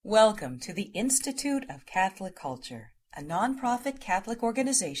Welcome to the Institute of Catholic Culture, a nonprofit Catholic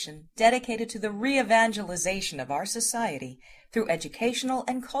organization dedicated to the re-evangelization of our society through educational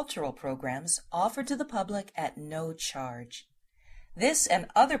and cultural programs offered to the public at no charge. This and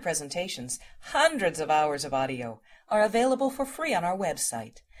other presentations, hundreds of hours of audio, are available for free on our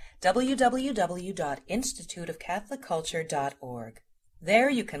website, www.instituteofcatholicculture.org.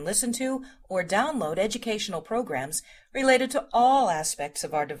 There you can listen to or download educational programs related to all aspects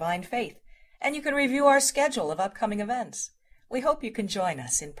of our divine faith, and you can review our schedule of upcoming events. We hope you can join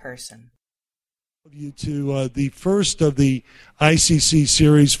us in person. You to the first of the ICC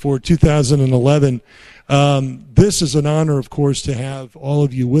series for 2011. This is an honor, of course, to have all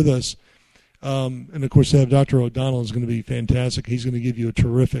of you with us. And, of course, to have Dr. O'Donnell is going to be fantastic. He's going to give you a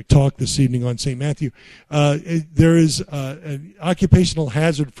terrific talk this evening on St. Matthew. There is an occupational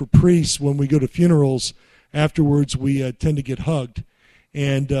hazard for priests when we go to funerals. Afterwards, we tend to get hugged.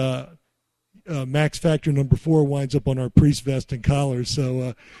 And max factor number 4 winds up on our priest vest and collar.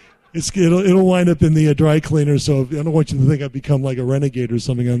 So it'll wind up in the dry cleaner. So I don't want you to think I've become like a renegade or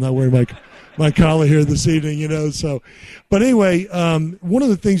something. I'm not wearing my collar here this evening, you know. So, but anyway, one of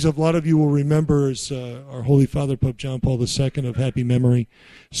the things a lot of you will remember is our Holy Father, Pope John Paul II of happy memory,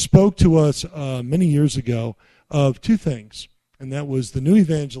 spoke to us many years ago of two things, and that was the new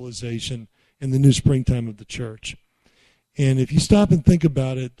evangelization and the new springtime of the church. And if you stop and think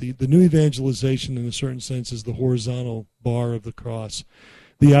about it, the new evangelization in a certain sense is the horizontal bar of the cross.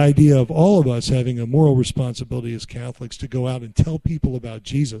 The idea of all of us having a moral responsibility as Catholics to go out and tell people about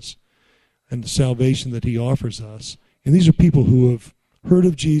Jesus and the salvation that he offers us. And these are people who have heard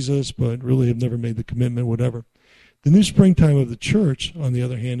of Jesus but really have never made the commitment, whatever. The new springtime of the church, on the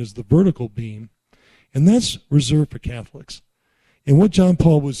other hand, is the vertical beam, and that's reserved for Catholics. And what John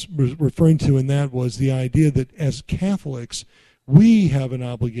Paul was referring to in that was the idea that as Catholics, we have an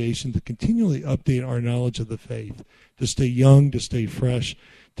obligation to continually update our knowledge of the faith, to stay young, to stay fresh,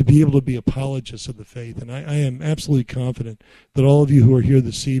 to be able to be apologists of the faith. And I am absolutely confident that all of you who are here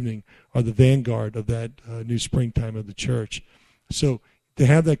this evening are the vanguard of that new springtime of the church. So to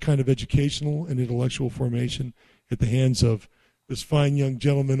have that kind of educational and intellectual formation at the hands of this fine young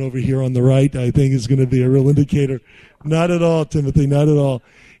gentleman over here on the right, I think is going to be a real indicator. Not at all, Timothy, not at all.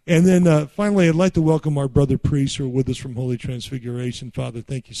 And then finally, I'd like to welcome our brother priests who are with us from Holy Transfiguration. Father,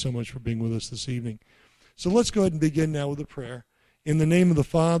 thank you so much for being with us this evening. So let's go ahead and begin now with a prayer. In the name of the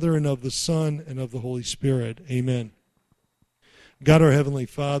Father, and of the Son, and of the Holy Spirit. Amen. God, our Heavenly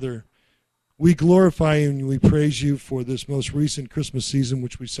Father, we glorify and we praise you for this most recent Christmas season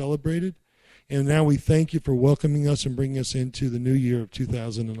which we celebrated. And now we thank you for welcoming us and bringing us into the new year of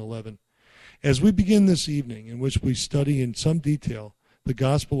 2011. As we begin this evening, in which we study in some detail the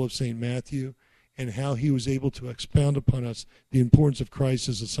Gospel of St. Matthew and how he was able to expound upon us the importance of Christ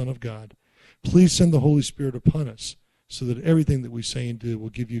as the Son of God, please send the Holy Spirit upon us so that everything that we say and do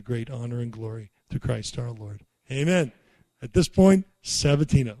will give you great honor and glory through Christ our Lord. Amen. At this point,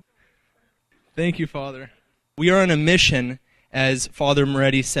 Sabatino. Thank you, Father. We are on a mission, as Father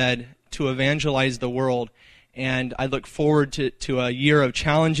Moretti said, to evangelize the world. And I look forward to a year of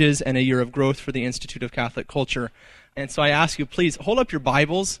challenges and a year of growth for the Institute of Catholic Culture. And so I ask you, please, hold up your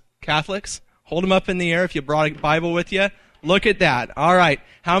Bibles, Catholics. Hold them up in the air if you brought a Bible with you. Look at that. All right.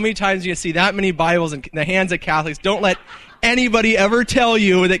 How many times do you see that many Bibles in the hands of Catholics? Don't let anybody ever tell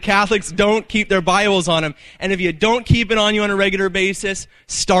you that Catholics don't keep their Bibles on them. And if you don't keep it on you on a regular basis,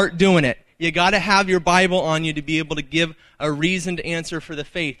 start doing it. You got to have your Bible on you to be able to give a reasoned answer for the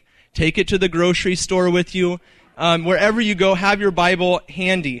faith. Take it to the grocery store with you. Wherever you go, have your Bible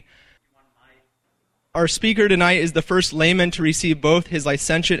handy. Our speaker tonight is the first layman to receive both his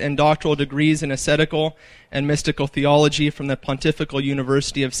licentiate and doctoral degrees in ascetical and mystical theology from the Pontifical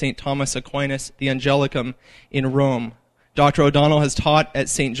University of St. Thomas Aquinas, the Angelicum in Rome. Dr. O'Donnell has taught at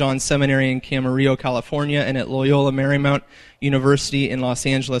St. John's Seminary in Camarillo, California, and at Loyola Marymount University in Los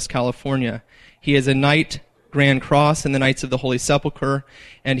Angeles, California. He is a Knight Grand Cross in the Knights of the Holy Sepulchre,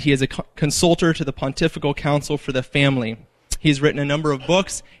 and he is a consultor to the Pontifical Council for the Family. He's written a number of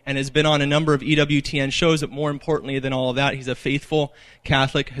books and has been on a number of EWTN shows, but more importantly than all of that, he's a faithful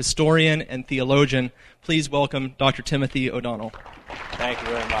Catholic historian and theologian. Please welcome Dr. Timothy O'Donnell. Thank you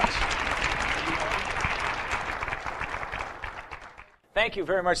very much. Thank you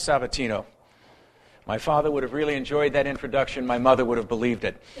very much, Sabatino. My father would have really enjoyed that introduction. My mother would have believed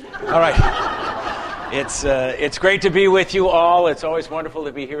it. All right. It's great to be with you all. It's always wonderful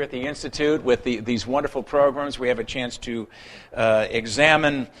to be here at the Institute with these wonderful programs. We have a chance to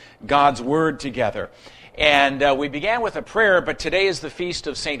examine God's Word together. And we began with a prayer, but today is the feast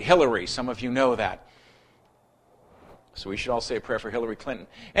of St. Hilary. Some of you know that. So we should all say a prayer for Hillary Clinton.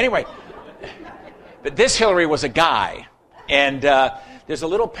 Anyway, but this Hillary was a guy. And there's a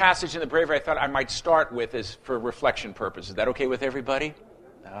little passage in the Breviary I thought I might start with as for reflection purposes. Is that okay with everybody?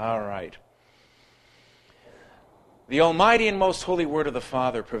 All right. The almighty and most holy word of the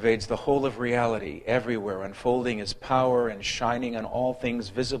Father pervades the whole of reality, everywhere, unfolding his power and shining on all things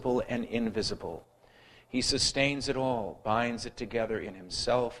visible and invisible. He sustains it all, binds it together in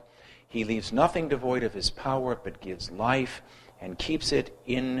himself. He leaves nothing devoid of his power, but gives life and keeps it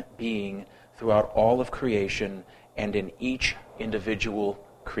in being throughout all of creation and in each individual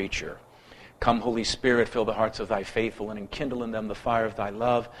creature. Come, Holy Spirit, fill the hearts of thy faithful and enkindle in them the fire of thy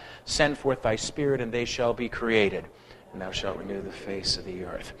love. Send forth thy Spirit, and they shall be created, and thou shalt renew the face of the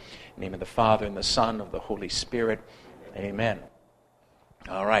earth. In the name of the Father, and the Son, and of the Holy Spirit. Amen.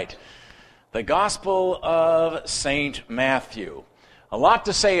 All right. The Gospel of St. Matthew. A lot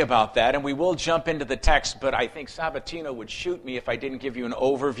to say about that, and we will jump into the text, but I think Sabatino would shoot me if I didn't give you an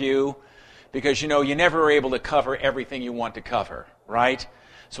overview, because, you know, you never are able to cover everything you want to cover, right?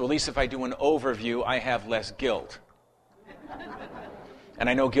 So at least if I do an overview, I have less guilt. And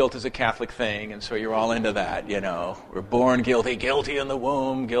I know guilt is a Catholic thing, and so you're all into that, you know. We're born guilty, guilty in the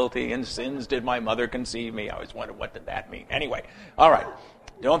womb, guilty in sins did my mother conceive me. I always wondered, what did that mean? Anyway, all right.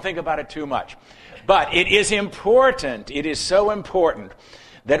 Don't think about it too much. But it is important, it is so important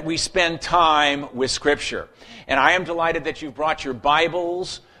that we spend time with Scripture. And I am delighted that you've brought your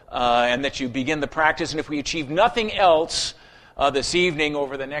Bibles and that you begin the practice. And if we achieve nothing else this evening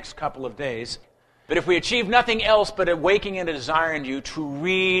over the next couple of days, but if we achieve nothing else but awakening and a desire in you to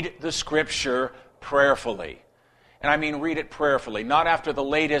read the Scripture prayerfully. And I mean read it prayerfully, not after the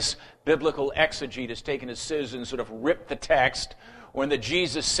latest biblical exegete has taken his scissors and sort of ripped the text, or in the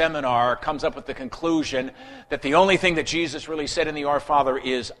Jesus seminar comes up with the conclusion that the only thing that Jesus really said in the Our Father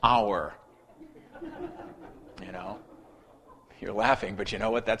is our. You know? You're laughing, but you know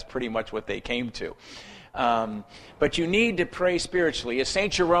what? That's pretty much what they came to. But you need to pray spiritually. As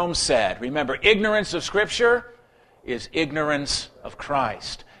St. Jerome said, remember, ignorance of Scripture is ignorance of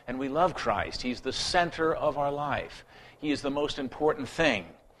Christ. And we love Christ. He's the center of our life. He is the most important thing.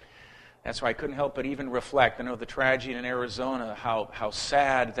 That's why I couldn't help but even reflect. I know the tragedy in Arizona, how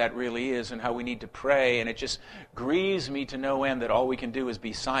sad that really is and how we need to pray. And it just grieves me to no end that all we can do is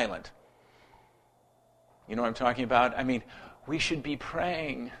be silent. You know what I'm talking about? I mean, we should be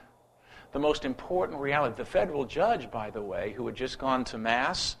praying. The most important reality. The federal judge, by the way, who had just gone to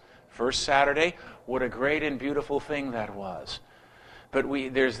Mass first Saturday, what a great and beautiful thing that was. But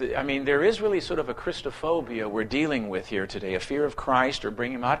there is really sort of a Christophobia we're dealing with here today, a fear of Christ or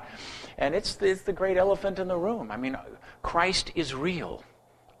bring him out. And it's the great elephant in the room. I mean, Christ is real.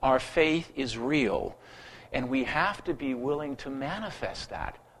 Our faith is real. And we have to be willing to manifest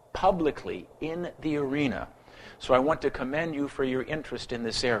that publicly in the arena. So I want to commend you for your interest in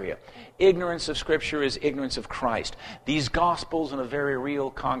this area. Ignorance of Scripture is ignorance of Christ. These Gospels, in a very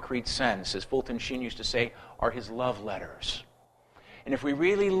real, concrete sense, as Fulton Sheen used to say, are his love letters. And if we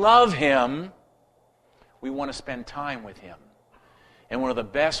really love him, we want to spend time with him. And one of the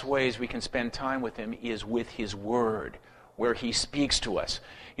best ways we can spend time with him is with his word, where he speaks to us.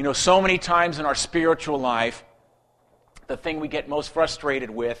 You know, so many times in our spiritual life, the thing we get most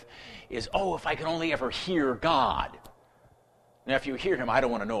frustrated with is, oh, if I could only ever hear God. Now, if you hear him, I don't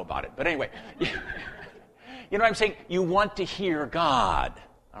want to know about it. But anyway, you know what I'm saying? You want to hear God.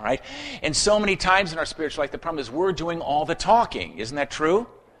 All right? And so many times in our spiritual life, the problem is we're doing all the talking. Isn't that true?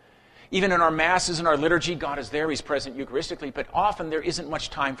 Even in our masses, in our liturgy, God is there. He's present Eucharistically. But often there isn't much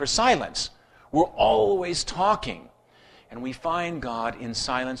time for silence. We're always talking. And we find God in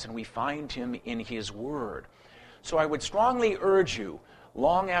silence, and we find him in his word. So I would strongly urge you,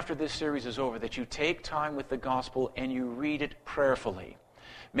 long after this series is over, that you take time with the gospel and you read it prayerfully.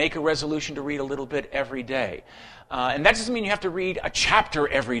 Make a resolution to read a little bit every day. And that doesn't mean you have to read a chapter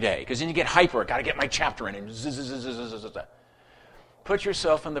every day, because then you get hyper. Got to get my chapter in. And put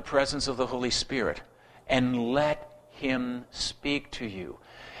yourself in the presence of the Holy Spirit and let him speak to you.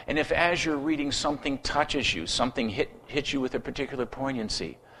 And if as you're reading something touches you, something hits you with a particular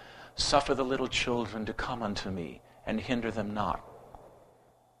poignancy, suffer the little children to come unto me and hinder them not.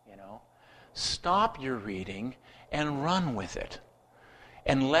 You know, stop your reading and run with it.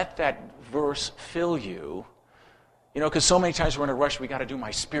 And let that verse fill you. You know, because so many times we're in a rush, we got to do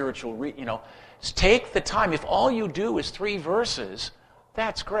my spiritual take the time. If all you do is 3 verses,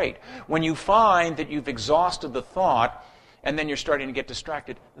 that's great. When you find that you've exhausted the thought and then you're starting to get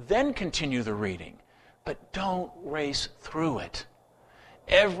distracted, then continue the reading. But don't race through it.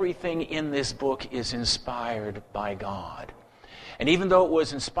 Everything in this book is inspired by God. And even though it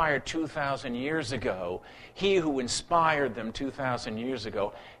was inspired 2,000 years ago, he who inspired them 2,000 years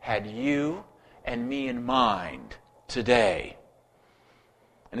ago had you and me in mind today.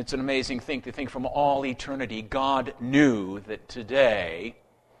 And it's an amazing thing to think from all eternity, God knew that today,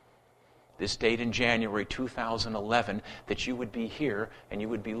 this date in January 2011, that you would be here and you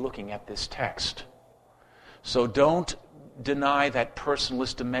would be looking at this text. So don't deny that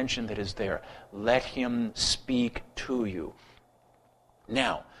personalist dimension that is there. Let him speak to you.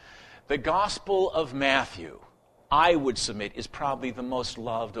 Now, the Gospel of Matthew, I would submit, is probably the most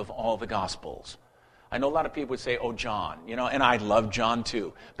loved of all the Gospels. I know a lot of people would say, oh, John, and I love John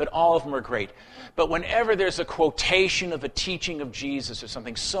too, but all of them are great. But whenever there's a quotation of a teaching of Jesus or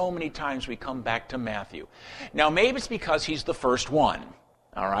something, so many times we come back to Matthew. Now, maybe it's because he's the first one,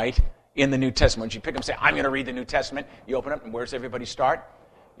 all right, in the New Testament. When you pick up and say, I'm going to read the New Testament, you open up, and where does everybody start?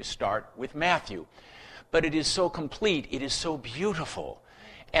 You start with Matthew. But it is so complete, it is so beautiful,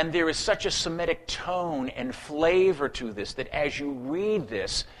 and there is such a Semitic tone and flavor to this that as you read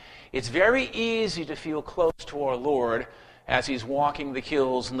this, it's very easy to feel close to our Lord as he's walking the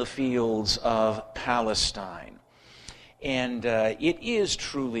hills and the fields of Palestine. And it is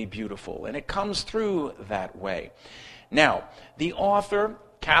truly beautiful, and it comes through that way. Now, the author,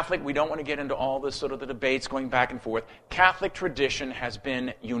 Catholic, we don't want to get into all this sort of the debates going back and forth. Catholic tradition has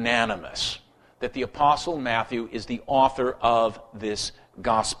been unanimous that the Apostle Matthew is the author of this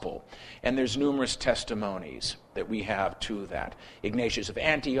gospel. And there's numerous testimonies that we have to that. Ignatius of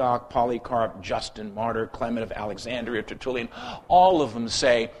Antioch, Polycarp, Justin Martyr, Clement of Alexandria, Tertullian, all of them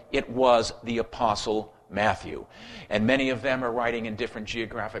say it was the Apostle Matthew. And many of them are writing in different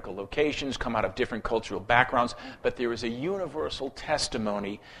geographical locations, come out of different cultural backgrounds, but there is a universal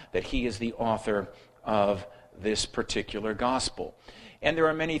testimony that he is the author of this particular gospel. And there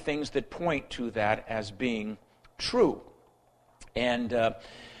are many things that point to that as being true. And,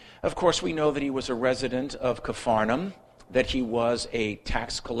 of course, we know that he was a resident of Capharnaum, that he was a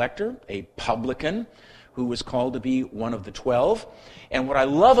tax collector, a publican, who was called to be one of the 12. And what I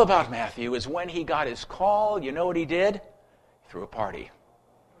love about Matthew is when he got his call, you know what he did? He threw a party.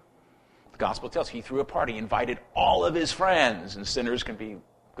 The gospel tells he threw a party, invited all of his friends, and sinners can be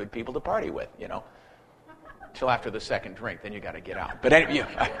good people to party with, Till after the second drink, then you got to get out. But anyway,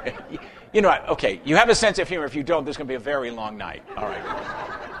 okay, you have a sense of humor. If you don't, there's going to be a very long night. All right.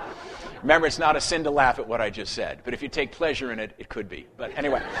 Remember, it's not a sin to laugh at what I just said, but if you take pleasure in it, it could be. But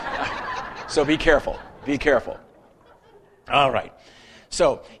anyway, so be careful. Be careful. All right.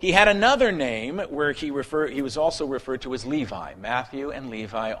 So he had another name where he was also referred to as Levi. Matthew and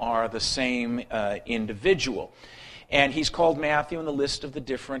Levi are the same individual. And he's called Matthew in the list of the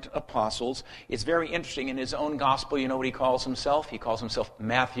different apostles. It's very interesting. In his own gospel, you know what he calls himself? He calls himself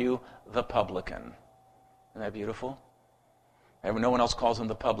Matthew the publican. Isn't that beautiful? No one else calls him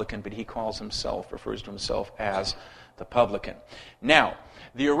the publican, but he refers to himself as the publican. Now,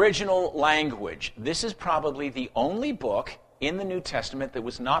 the original language. This is probably the only book in the New Testament that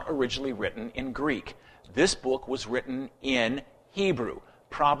was not originally written in Greek. This book was written in Hebrew,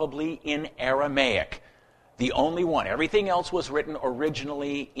 probably in Aramaic. The only one. Everything else was written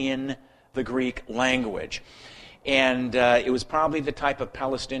originally in the Greek language. And it was probably the type of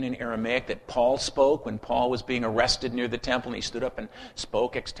Palestinian Aramaic that Paul spoke when Paul was being arrested near the temple, and he stood up and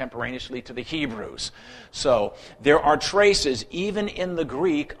spoke extemporaneously to the Hebrews. So there are traces, even in the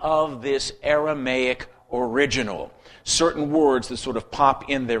Greek, of this Aramaic original. Certain words that sort of pop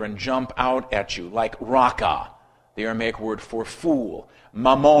in there and jump out at you, like raka, the Aramaic word for fool,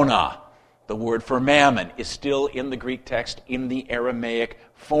 mamona, the word for mammon, is still in the Greek text in the Aramaic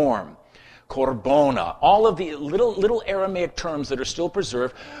form. Korbona, all of the little Aramaic terms that are still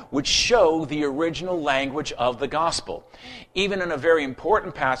preserved, which show the original language of the gospel. Even in a very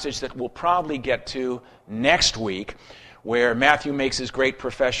important passage that we'll probably get to next week, where Matthew makes his great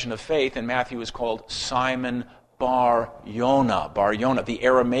profession of faith, and Matthew is called Simon Bar-Yonah. Bar-Yonah. The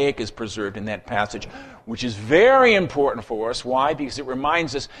Aramaic is preserved in that passage, which is very important for us. Why? Because it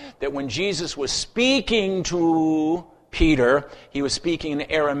reminds us that when Jesus was speaking to Peter, he was speaking in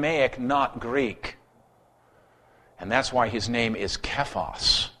Aramaic, not Greek. And that's why his name is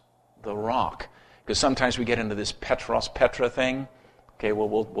Kephas, the rock. Because sometimes we get into this Petros, Petra thing. Okay, well,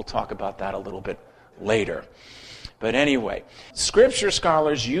 we'll talk about that a little bit later. But anyway, Scripture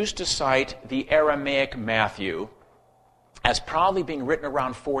scholars used to cite the Aramaic Matthew as probably being written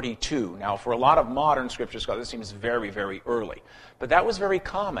around 42. Now, for a lot of modern Scripture scholars, this seems very, very early. But that was very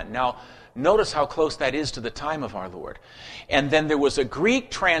common. Now, notice how close that is to the time of our Lord. And then there was a Greek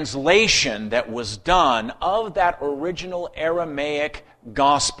translation that was done of that original Aramaic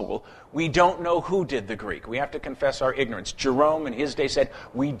gospel. We don't know who did the Greek. We have to confess our ignorance. Jerome in his day said,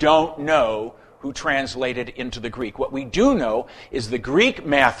 we don't know who translated into the Greek. What we do know is the Greek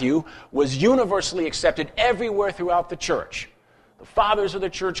Matthew was universally accepted everywhere throughout the church. The fathers of the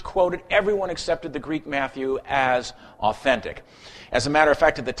church quoted, everyone accepted the Greek Matthew as authentic. As a matter of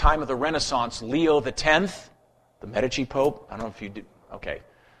fact, at the time of the Renaissance, Leo X, the Medici Pope, I don't know if you did, okay,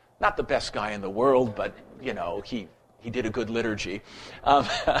 not the best guy in the world, but, you know, he did a good liturgy.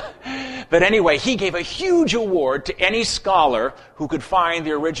 But anyway, he gave a huge award to any scholar who could find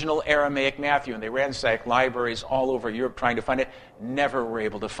the original Aramaic Matthew, and they ransacked libraries all over Europe trying to find it, never were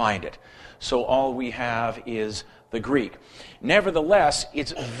able to find it. So all we have is the Greek. Nevertheless,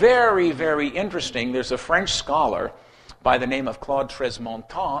 it's very, very interesting. There's a French scholar by the name of Claude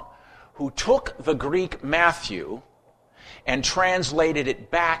Tresmontant who took the Greek Matthew and translated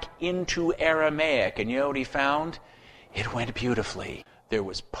it back into Aramaic. And you know what he found? It went beautifully. There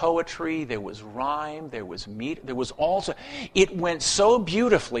was poetry, there was rhyme, there was meat, there was also... It went so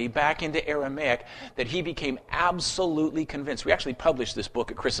beautifully back into Aramaic that he became absolutely convinced. We actually published this book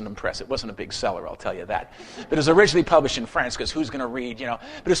at Christendom Press. It wasn't a big seller, I'll tell you that. But it was originally published in France, because who's going to read, you know?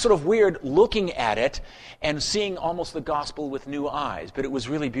 But it's sort of weird looking at it and seeing almost the gospel with new eyes. But it was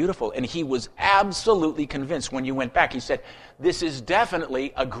really beautiful. And he was absolutely convinced when you went back. He said, this is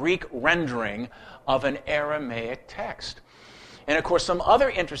definitely a Greek rendering of an Aramaic text. And, of course, some other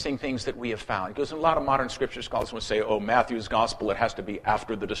interesting things that we have found, because a lot of modern scripture scholars will say, oh, Matthew's gospel, it has to be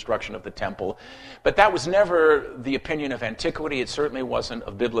after the destruction of the temple. But that was never the opinion of antiquity. It certainly wasn't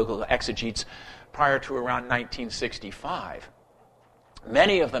of biblical exegetes prior to around 1965.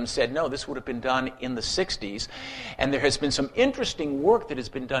 Many of them said, no, this would have been done in the 60s. And there has been some interesting work that has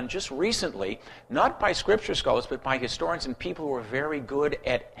been done just recently, not by scripture scholars, but by historians and people who are very good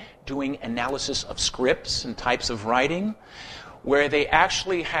at doing analysis of scripts and types of writing, where they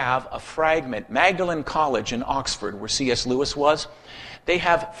actually have a fragment. Magdalen College in Oxford, where C.S. Lewis was, they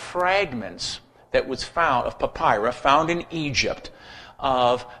have fragments that was found, of papyri, found in Egypt,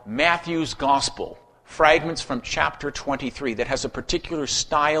 of Matthew's Gospel. Fragments from chapter 23 that has a particular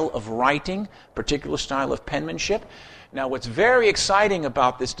style of writing, particular style of penmanship. Now, what's very exciting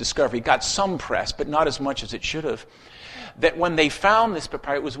about this discovery, got some press, but not as much as it should have, that when they found this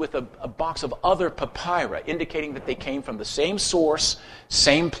papyri, it was with a box of other papyri, indicating that they came from the same source,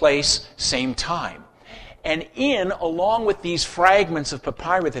 same place, same time. And along with these fragments of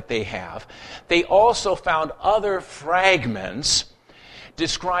papyri that they have, they also found other fragments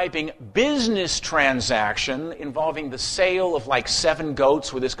describing business transaction involving the sale of like 7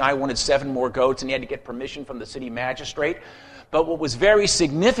 goats, where this guy wanted 7 more goats and he had to get permission from the city magistrate. But what was very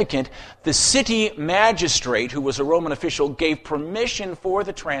significant, the city magistrate, who was a Roman official, gave permission for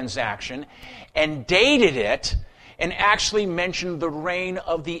the transaction and dated it and actually mentioned the reign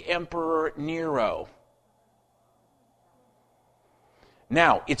of the Emperor Nero.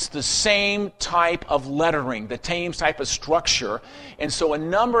 Now, it's the same type of lettering, the same type of structure, and so a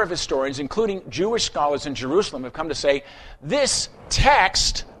number of historians, including Jewish scholars in Jerusalem, have come to say, this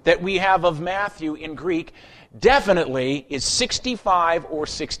text that we have of Matthew in Greek definitely is 65 or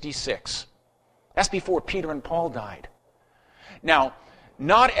 66. That's before Peter and Paul died. Now,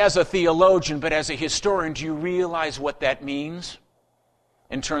 not as a theologian, but as a historian, do you realize what that means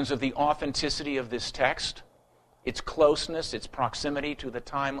in terms of the authenticity of this text? Its closeness, its proximity to the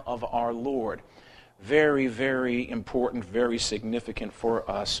time of our Lord. Very, very important, very significant for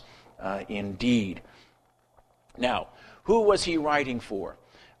us indeed. Now, who was he writing for?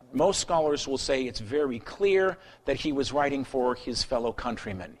 Most scholars will say it's very clear that he was writing for his fellow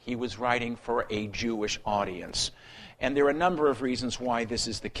countrymen. He was writing for a Jewish audience. And there are a number of reasons why this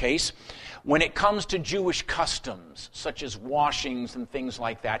is the case. When it comes to Jewish customs, such as washings and things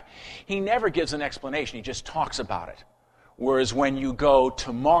like that, he never gives an explanation. He just talks about it. Whereas when you go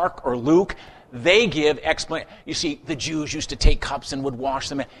to Mark or Luke, they give explanation. You see, the Jews used to take cups and would wash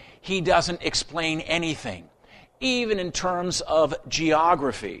them. He doesn't explain anything. Even in terms of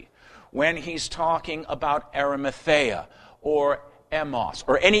geography, when he's talking about Arimathea or Emos,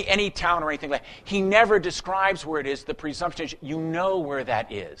 or any town or anything like that, he never describes where it is. The presumption is you know where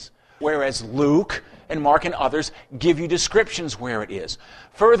that is. Whereas Luke and Mark and others give you descriptions where it is.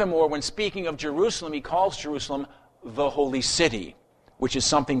 Furthermore, when speaking of Jerusalem, he calls Jerusalem the holy city, which is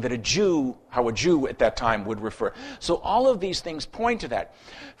something that how a Jew at that time would refer. So all of these things point to that.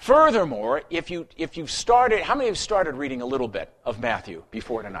 Furthermore, if you've started, how many have started reading a little bit of Matthew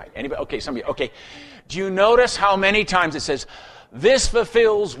before tonight? Anybody? Okay, somebody. Okay. Do you notice how many times it says, this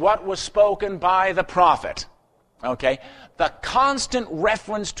fulfills what was spoken by the prophet? Okay? The constant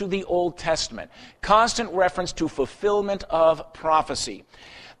reference to the Old Testament, constant reference to fulfillment of prophecy.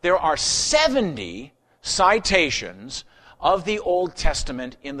 There are 70 citations of the Old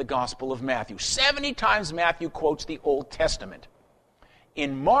Testament in the Gospel of Matthew. 70 times Matthew quotes the Old Testament.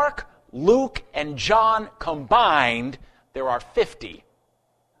 In Mark, Luke, and John combined, there are 50.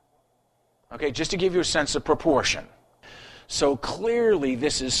 Okay, just to give you a sense of proportion. So clearly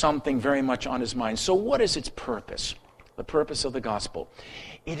this is something very much on his mind. So what is its purpose? The purpose of the gospel.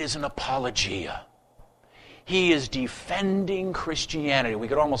 It is an apologia. He is defending Christianity. We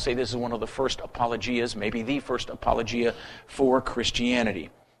could almost say this is one of the first apologias, maybe the first apologia for Christianity.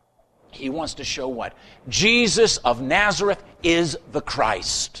 He wants to show what? Jesus of Nazareth is the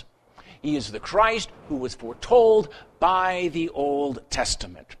Christ. He is the Christ who was foretold by the Old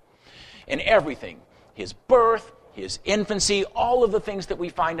Testament. And everything, his birth, his infancy, all of the things that we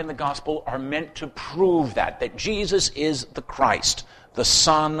find in the gospel are meant to prove that Jesus is the Christ, the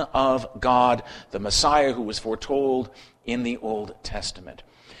Son of God, the Messiah who was foretold in the Old Testament.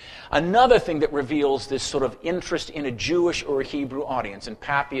 Another thing that reveals this sort of interest in a Jewish or a Hebrew audience, and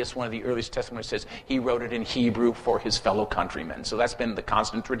Papias, one of the earliest testimonies, says he wrote it in Hebrew for his fellow countrymen. So that's been the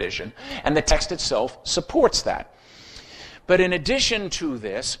constant tradition, and the text itself supports that. But in addition to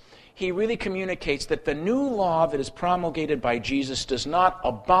this, he really communicates that the new law that is promulgated by Jesus does not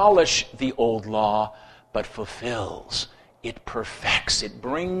abolish the old law, but fulfills. It perfects. It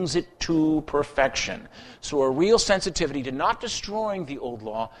brings it to perfection. So a real sensitivity to not destroying the old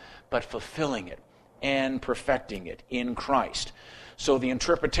law, but fulfilling it and perfecting it in Christ. So the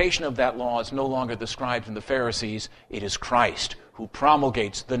interpretation of that law is no longer the scribes and the Pharisees. It is Christ who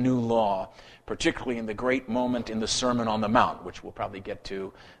promulgates the new law, particularly in the great moment in the Sermon on the Mount, which we'll probably get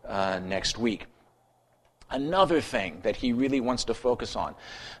to next week. Another thing that he really wants to focus on,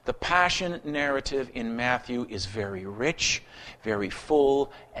 the passion narrative in Matthew is very rich, very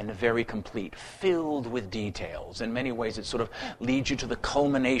full, and very complete, filled with details. In many ways, it sort of leads you to the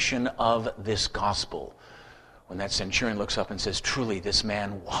culmination of this gospel. When that centurion looks up and says, truly, this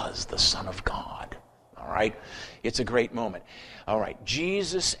man was the Son of God. All right? It's a great moment. All right,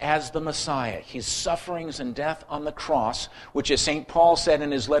 Jesus as the Messiah, his sufferings and death on the cross, which as St. Paul said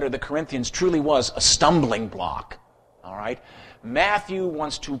in his letter to the Corinthians, truly was a stumbling block. All right? Matthew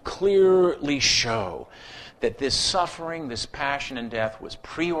wants to clearly show that this suffering, this passion and death was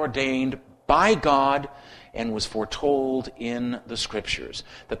preordained by God and was foretold in the Scriptures,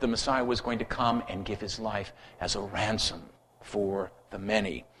 that the Messiah was going to come and give his life as a ransom for the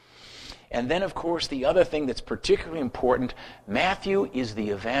many. And then, of course, the other thing that's particularly important, Matthew is the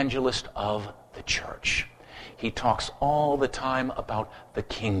evangelist of the church. He talks all the time about the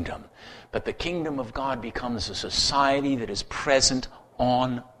kingdom. But the kingdom of God becomes a society that is present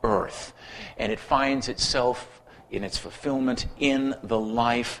on earth. And it finds itself in its fulfillment in the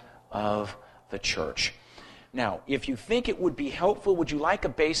life of the church. Now, if you think it would be helpful, would you like a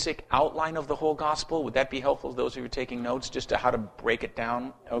basic outline of the whole gospel? Would that be helpful to those of you taking notes, just to how to break it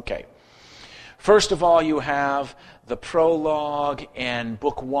down? Okay. First of all, you have the prologue and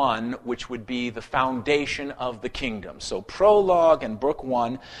book 1, which would be the foundation of the kingdom. So prologue and book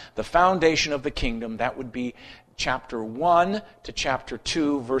 1, the foundation of the kingdom, that would be chapter 1 to chapter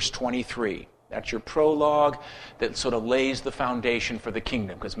 2, verse 23. That's your prologue that sort of lays the foundation for the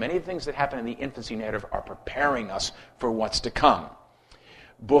kingdom, because many of the things that happen in the infancy narrative are preparing us for what's to come.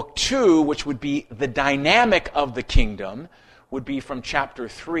 Book 2, which would be the dynamic of the kingdom, would be from chapter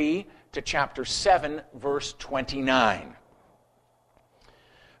 3 to chapter 7, verse 29.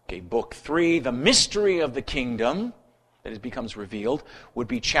 Okay, book 3, the mystery of the kingdom that becomes revealed, would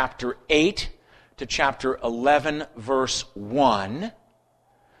be chapter 8 to chapter 11, verse 1.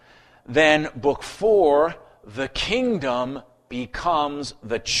 Then book 4, the kingdom becomes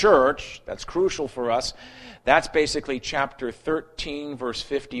the church. That's crucial for us. That's basically chapter 13, verse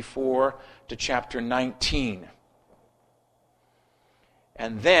 54 to chapter 19.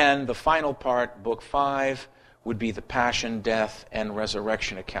 And then the final part, book 5, would be the passion, death, and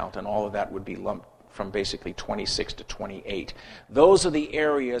resurrection account, and all of that would be lumped from basically 26 to 28. Those are the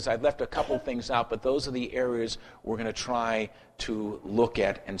areas, I've left a couple things out, but those are the areas we're going to try to look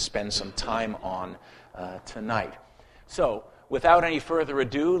at and spend some time on tonight. So, without any further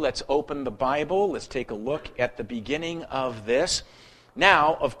ado, let's open the Bible. Let's take a look at the beginning of this.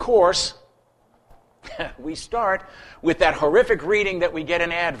 Now, of course, we start with that horrific reading that we get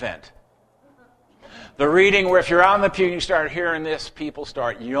in Advent. The reading where if you're out in the pew and you start hearing this, people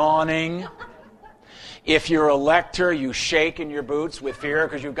start yawning. If you're a lector, you shake in your boots with fear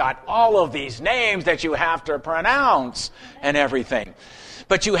because you've got all of these names that you have to pronounce and everything.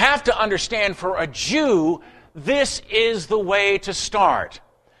 But you have to understand, for a Jew, this is the way to start.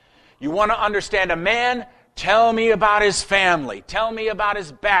 You want to understand a man? Tell me about his family. Tell me about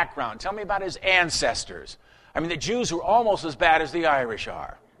his background. Tell me about his ancestors. I mean, the Jews were almost as bad as the Irish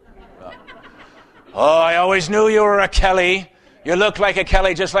are. Oh, I always knew you were a Kelly. You look like a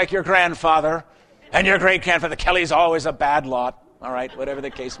Kelly just like your grandfather. And your great-grandfather. Kelly's always a bad lot. All right, whatever the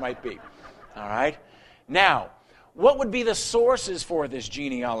case might be. All right. Now, what would be the sources for this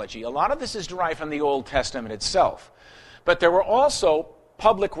genealogy? A lot of this is derived from the Old Testament itself. But there were also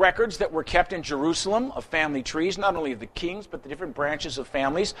public records that were kept in Jerusalem of family trees, not only of the kings, but the different branches of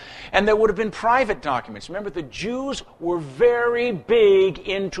families. And there would have been private documents. Remember, the Jews were very big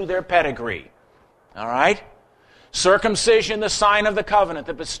into their pedigree. All right? Circumcision, the sign of the covenant,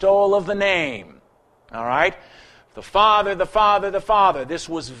 the bestowal of the name. All right? The father, the father, the father. This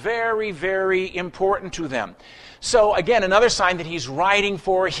was very, very important to them. So, again, another sign that he's writing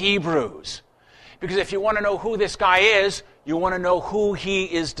for Hebrews. Because if you want to know who this guy is, you want to know who he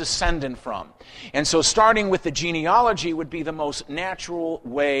is descendant from. And so starting with the genealogy would be the most natural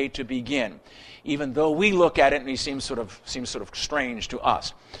way to begin, even though we look at it and he seems sort of strange to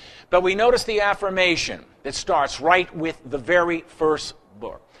us. But we notice the affirmation that starts right with the very first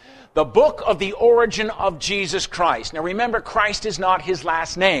book. The book of the origin of Jesus Christ. Now remember, Christ is not his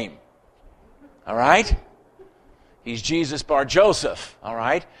last name. All right? He's Jesus bar Joseph. All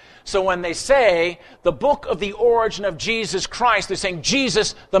right? So when they say the book of the origin of Jesus Christ, they're saying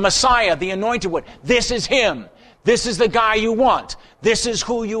Jesus, the Messiah, the anointed one. This is him. This is the guy you want. This is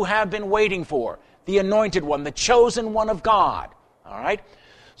who you have been waiting for. The anointed one, the chosen one of God. All right?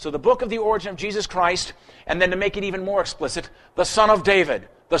 So the book of the origin of Jesus Christ, and then to make it even more explicit, the son of David,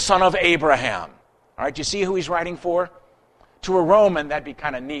 the son of Abraham. All right, you see who he's writing for? To a Roman, that'd be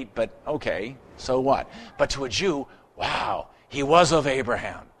kind of neat, but okay, so what? But to a Jew, wow, he was of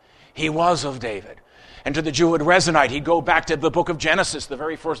Abraham. He was of David. And to the Jew it would resonate. He'd go back to the book of Genesis, the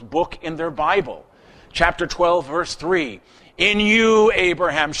very first book in their Bible. Chapter 12, verse 3. In you,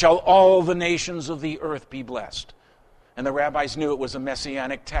 Abraham, shall all the nations of the earth be blessed. And the rabbis knew it was a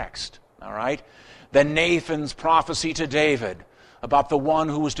messianic text. All right? Then Nathan's prophecy to David about the one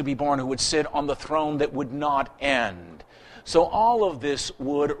who was to be born, who would sit on the throne that would not end. So all of this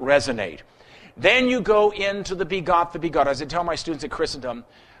would resonate. Then you go into the begot, As I tell my students at Christendom,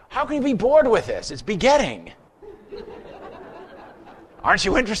 how can you be bored with this? It's begetting. Aren't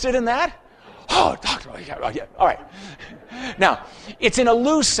you interested in that? Oh, doctor, yeah. All right. Now, it's in a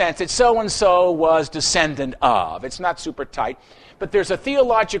loose sense that so-and-so was descendant of. It's not super tight, but there's a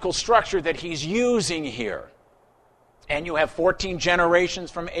theological structure that he's using here. And you have 14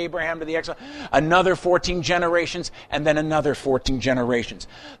 generations from Abraham to the exile, another 14 generations, and then another 14 generations.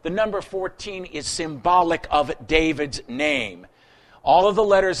 The number 14 is symbolic of David's name. All of the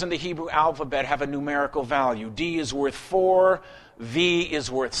letters in the Hebrew alphabet have a numerical value. D is worth 4, V is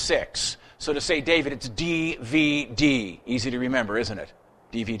worth 6. So to say David, it's DVD. Easy to remember, isn't it?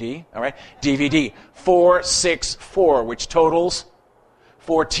 DVD, all right? DVD, 464, which totals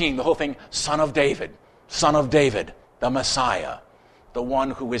 14. The whole thing, son of David, the Messiah, the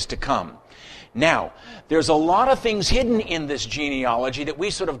one who is to come. Now, there's a lot of things hidden in this genealogy that we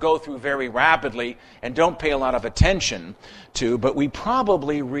sort of go through very rapidly and don't pay a lot of attention to, but we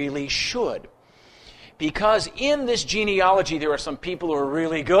probably really should. Because in this genealogy, there are some people who are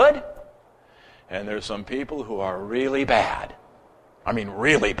really good, and there's some people who are really bad. I mean,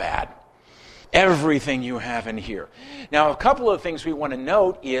 really bad. Everything you have in here. Now, a couple of things we want to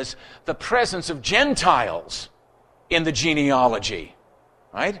note is the presence of Gentiles in the genealogy,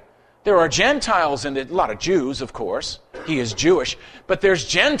 right? There are Gentiles in it, a lot of Jews, of course. He is Jewish, but there's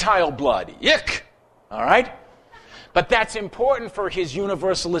Gentile blood. Yick! All right? But that's important for his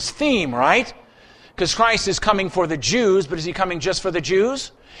universalist theme, right? Because Christ is coming for the Jews, but is he coming just for the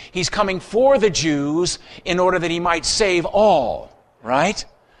Jews? He's coming for the Jews in order that he might save all, right?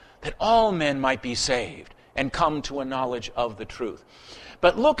 That all men might be saved and come to a knowledge of the truth.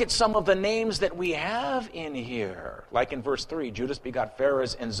 But look at some of the names that we have in here. Like in verse 3, Judas begot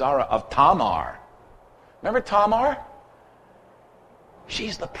Pharez and Zara of Tamar. Remember Tamar?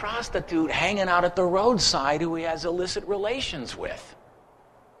 She's the prostitute hanging out at the roadside who he has illicit relations with.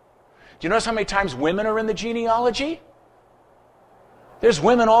 Do you notice how many times women are in the genealogy? There's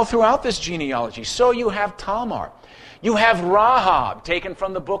women all throughout this genealogy. So you have Tamar. You have Rahab, taken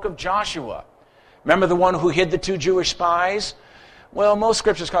from the book of Joshua. Remember the one who hid the 2 Jewish spies? Well, most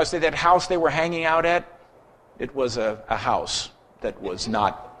scripture scholars say that house they were hanging out at, it was a house that was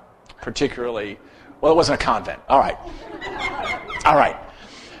not particularly, well, it wasn't a convent. All right. All right.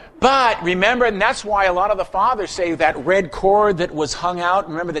 But remember, and that's why a lot of the fathers say that red cord that was hung out,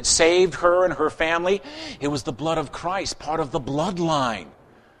 remember, that saved her and her family, it was the blood of Christ, part of the bloodline.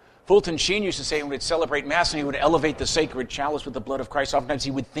 Fulton Sheen used to say when he'd celebrate Mass and he would elevate the sacred chalice with the blood of Christ, oftentimes he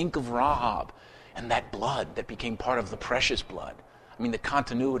would think of Rahab and that blood that became part of the precious blood. I mean, the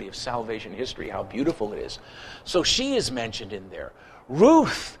continuity of salvation history, how beautiful it is. So she is mentioned in there.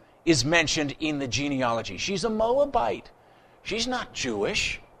 Ruth is mentioned in the genealogy. She's a Moabite. She's not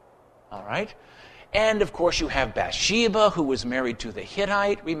Jewish. All right? And, of course, you have Bathsheba, who was married to the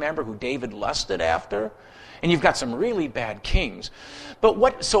Hittite, remember, who David lusted after. And you've got some really bad kings.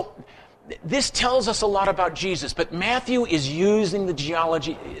 But so this tells us a lot about Jesus, but Matthew is using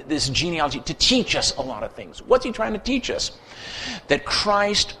this genealogy to teach us a lot of things. What's he trying to teach us? That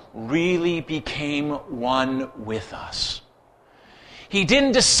Christ really became one with us. He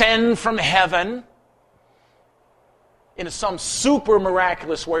didn't descend from heaven in some super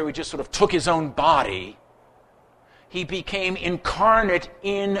miraculous way where he just sort of took his own body. He became incarnate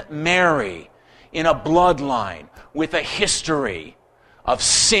in Mary, in a bloodline, with a history of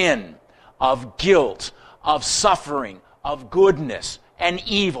sin, of guilt, of suffering, of goodness and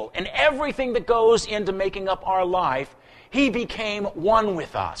evil, and everything that goes into making up our life. He became one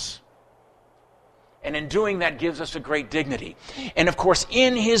with us. And in doing that gives us a great dignity. And of course,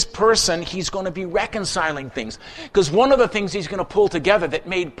 in his person, he's going to be reconciling things. Because one of the things he's going to pull together that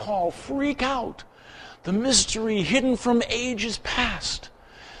made Paul freak out, the mystery hidden from ages past,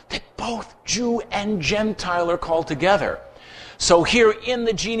 that both Jew and Gentile are called together. So here in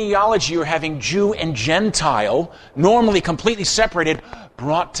the genealogy, you're having Jew and Gentile, normally completely separated,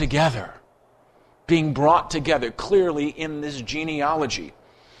 brought together. Being brought together clearly in this genealogy.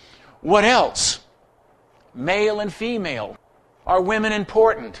 What else? Male and female. Are women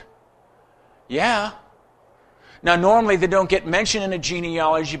important? Yeah. Now, normally they don't get mentioned in a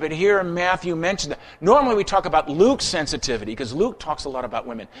genealogy, but here Matthew mentioned that. Normally we talk about Luke's sensitivity, because Luke talks a lot about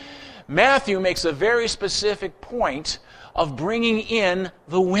women. Matthew makes a very specific point of bringing in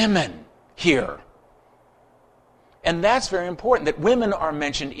the women here. And that's very important, that women are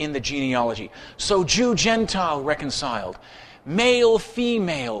mentioned in the genealogy. So Jew-Gentile reconciled.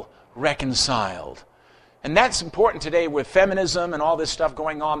 Male-female reconciled. And that's important today with feminism and all this stuff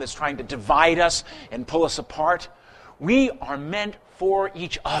going on that's trying to divide us and pull us apart. We are meant for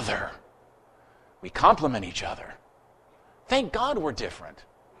each other. We complement each other. Thank God we're different.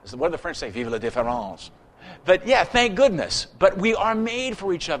 What do the French say? Vive la différence. But yeah, thank goodness. But we are made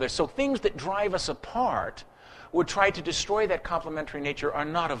for each other. So things that drive us apart would try to destroy that complementary nature are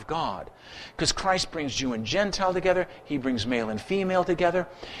not of God. Because Christ brings Jew and Gentile together, he brings male and female together,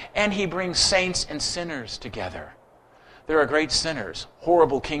 and he brings saints and sinners together. There are great sinners,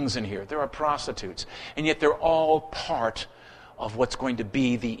 horrible kings in here, there are prostitutes, and yet they're all part of what's going to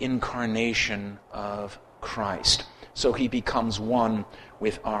be the incarnation of Christ. So he becomes one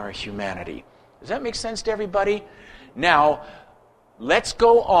with our humanity. Does that make sense to everybody? Now, let's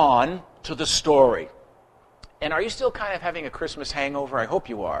go on to the story. And are you still kind of having a Christmas hangover? I hope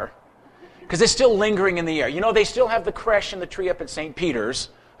you are. Because it's still lingering in the air. You know, they still have the creche and the tree up at St. Peter's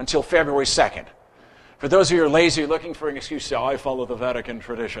until February 2nd. For those of you who are lazy, looking for an excuse, say, I follow the Vatican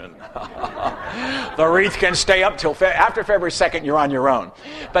tradition. The wreath can stay up till after February 2nd, you're on your own.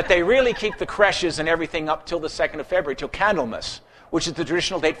 But they really keep the creches and everything up till the 2nd of February, till Candlemas, which is the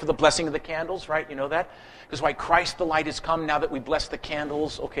traditional date for the blessing of the candles, right? You know that? Because why Christ the light has come, now that we bless the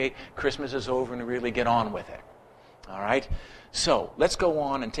candles, okay, Christmas is over and we really get on with it. All right? So, let's go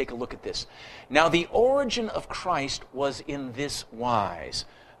on and take a look at this. Now, the origin of Christ was in this wise.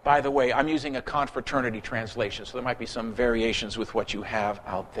 By the way, I'm using a confraternity translation, so there might be some variations with what you have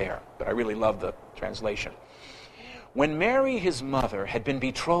out there. But I really love the translation. When Mary, his mother, had been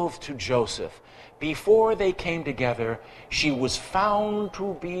betrothed to Joseph, before they came together, she was found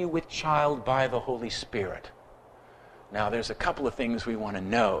to be with child by the Holy Spirit. Now, there's a couple of things we want to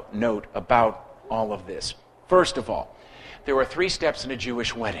note about all of this. First of all, there are 3 steps in a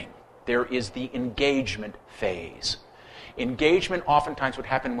Jewish wedding. There is the engagement phase. Engagement oftentimes would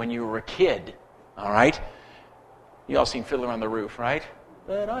happen when you were a kid, all right? You all seen Fiddler on the Roof, right?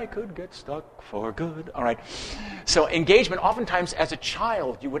 That I could get stuck for good. All right. So engagement, oftentimes as a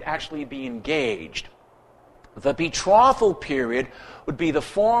child, you would actually be engaged. The betrothal period would be the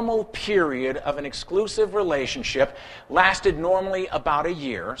formal period of an exclusive relationship, lasted normally about a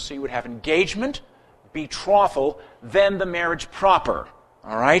year. So you would have engagement, betrothal, then the marriage proper,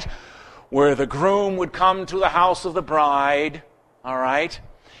 all right? Where the groom would come to the house of the bride, all right?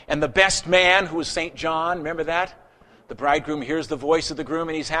 And the best man, who was St. John, remember that? The bridegroom hears the voice of the groom,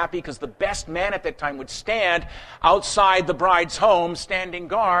 and he's happy because the best man at that time would stand outside the bride's home, standing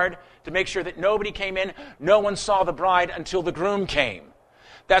guard to make sure that nobody came in. No one saw the bride until the groom came.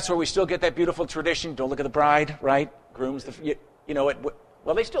 That's where we still get that beautiful tradition. Don't look at the bride, right? Groom's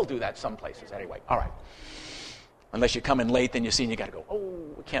well, they still do that some places anyway. All right. Unless you come in late, then you see and you got to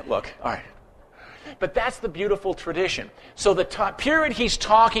go, we can't look. All right. But that's the beautiful tradition. So the period he's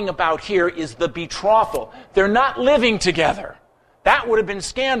talking about here is the betrothal. They're not living together. That would have been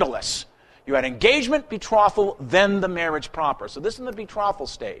scandalous. You had engagement, betrothal, then the marriage proper. So this is the betrothal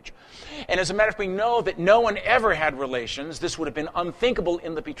stage. And as a matter of fact, we know that no one ever had relations. This would have been unthinkable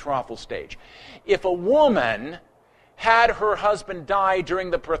in the betrothal stage. If a woman had her husband die during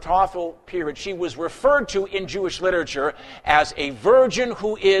the betrothal period, she was referred to in Jewish literature as a virgin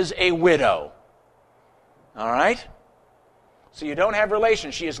who is a widow. All right? So you don't have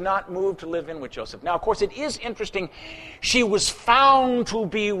relations. She is not moved to live in with Joseph. Now, of course, it is interesting. She was found to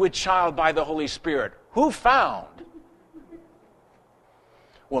be with child by the Holy Spirit. Who found?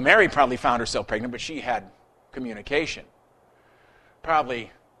 Well, Mary probably found herself pregnant, but she had communication.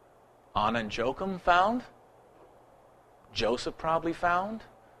 Probably Anna and Joachim found. Joseph probably found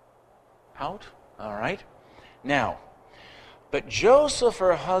out. All right? Now, but Joseph,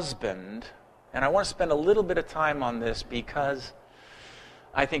 her husband, and I want to spend a little bit of time on this because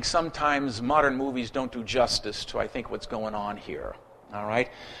I think sometimes modern movies don't do justice to, I think, what's going on here. All right?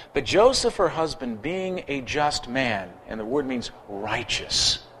 But Joseph, her husband, being a just man, and the word means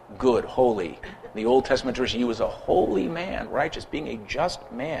righteous, good, holy. In the Old Testament tradition, he was a holy man, righteous, being a just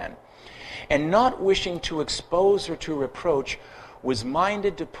man. And not wishing to expose her to reproach, was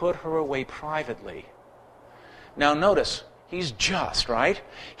minded to put her away privately. Now notice, he's just, right?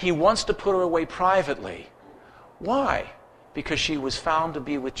 He wants to put her away privately. Why? Because she was found to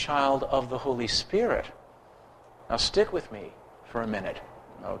be with child of the Holy Spirit. Now stick with me for a minute,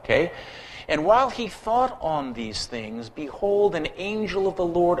 okay? And while he thought on these things, behold, an angel of the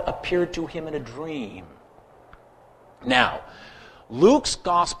Lord appeared to him in a dream. Now, Luke's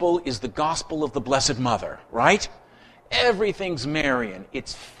gospel is the gospel of the Blessed Mother, right? Everything's Marian.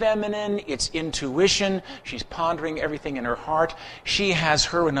 It's feminine. It's intuition. She's pondering everything in her heart. She has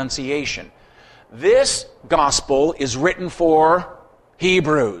her Annunciation. This gospel is written for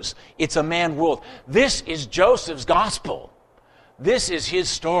Hebrews. It's a man world. This is Joseph's gospel. This is his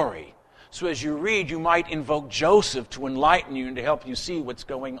story. So as you read, you might invoke Joseph to enlighten you and to help you see what's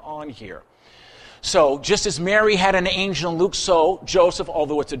going on here. So, just as Mary had an angel in Luke, so Joseph,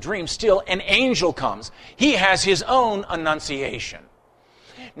 although it's a dream, still an angel comes. He has his own Annunciation.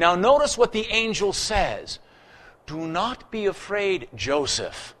 Now, notice what the angel says. Do not be afraid,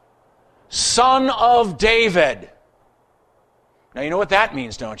 Joseph, son of David. Now, you know what that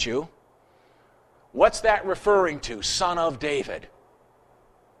means, don't you? What's that referring to, son of David?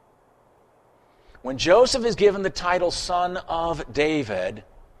 When Joseph is given the title son of David,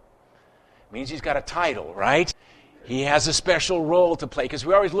 means he's got a title, right? He has a special role to play, because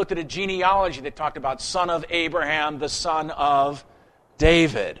we always looked at a genealogy that talked about son of Abraham, the son of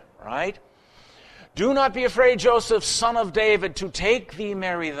David, right? Do not be afraid, Joseph, son of David, to take thee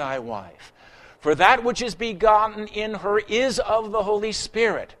Mary thy wife, for that which is begotten in her is of the Holy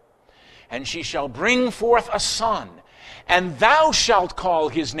Spirit, and she shall bring forth a son, and thou shalt call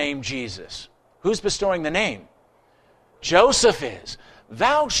his name Jesus. Who's bestowing the name? Joseph is.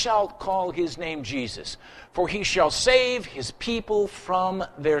 Thou shalt call his name Jesus, for he shall save his people from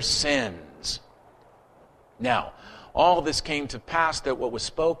their sins. Now, all this came to pass that what was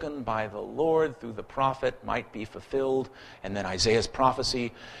spoken by the Lord through the prophet might be fulfilled. And then Isaiah's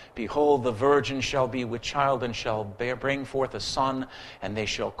prophecy, behold, the virgin shall be with child and shall bring forth a son, and they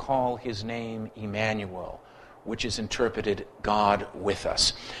shall call his name Emmanuel, which is interpreted God with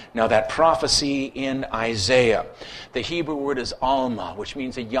us. Now that prophecy in Isaiah, the Hebrew word is Alma, which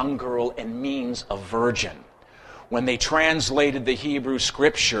means a young girl and means a virgin. When they translated the Hebrew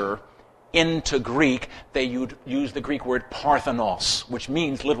scripture into Greek, they used the Greek word Parthenos, which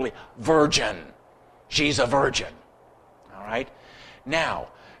means literally virgin. She's a virgin. All right? Now,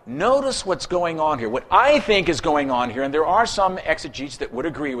 notice what's going on here. What I think is going on here, and there are some exegetes that would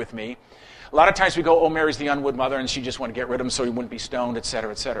agree with me. A lot of times we go, oh, Mary's the unwed mother, and she just wanted to get rid of him so he wouldn't be stoned,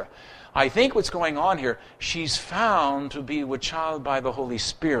 etc., etc. I think what's going on here, she's found to be with child by the Holy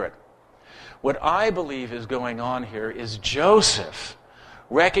Spirit. What I believe is going on here is Joseph,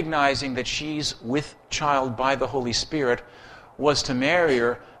 recognizing that she's with child by the Holy Spirit, was to marry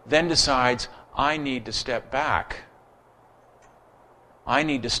her, then decides, I need to step back. I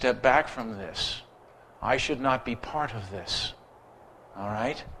need to step back from this. I should not be part of this. All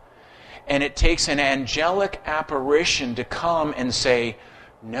right? And it takes an angelic apparition to come and say,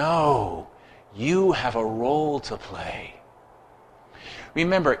 no, you have a role to play.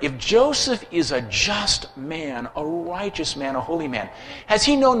 Remember, if Joseph is a just man, a righteous man, a holy man, has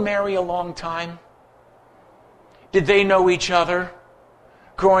he known Mary a long time? Did they know each other?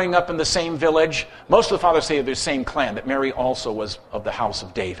 Growing up in the same village? Most of the fathers say they're the same clan, that Mary also was of the house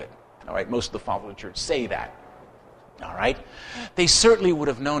of David. All right, most of the fathers of the church say that. All right? They certainly would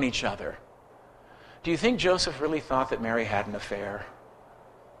have known each other. Do you think Joseph really thought that Mary had an affair?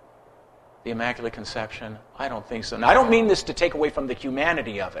 The Immaculate Conception? I don't think so. Now, I don't mean this to take away from the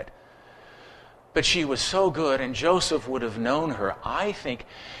humanity of it. But she was so good, and Joseph would have known her. I think...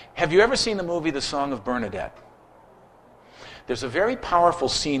 Have you ever seen the movie The Song of Bernadette? There's a very powerful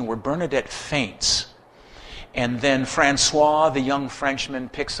scene where Bernadette faints. And then Francois, the young Frenchman,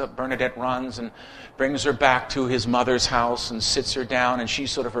 picks up Bernadette, runs, and brings her back to his mother's house and sits her down, and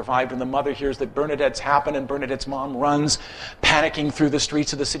she's sort of revived. And the mother hears that Bernadette's happened, and Bernadette's mom runs, panicking through the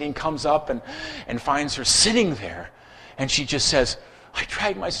streets of the city, and comes up and finds her sitting there. And she just says, I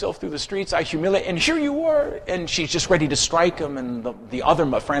dragged myself through the streets, I humiliate, and here you are. And she's just ready to strike him, and the other,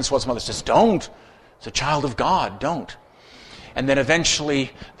 Francois's mother says, don't. It's a child of God, don't. And then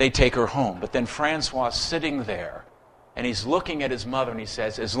eventually they take her home. But then Francois is sitting there, and he's looking at his mother, and he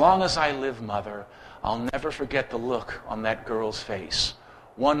says, as long as I live, Mother, I'll never forget the look on that girl's face.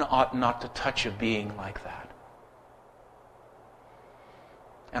 One ought not to touch a being like that.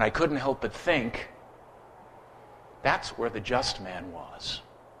 And I couldn't help but think, that's where the just man was.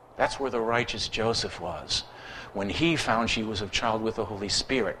 That's where the righteous Joseph was, when he found she was a child with the Holy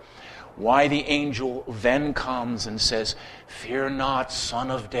Spirit. Why the angel then comes and says, fear not, son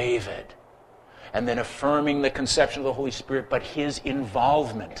of David. And then affirming the conception of the Holy Spirit, but his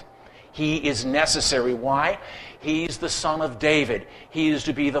involvement. He is necessary. Why? He's the son of David. He is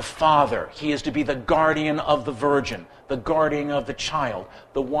to be the father. He is to be the guardian of the virgin, the guardian of the child,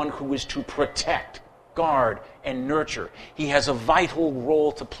 the one who is to protect, guard, and nurture. He has a vital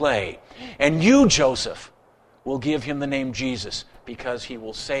role to play. And you, Joseph, will give him the name Jesus, because he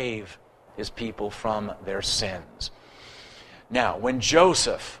will save his people from their sins. Now, when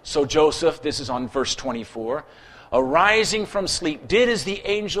Joseph, this is on verse 24, arising from sleep, did as the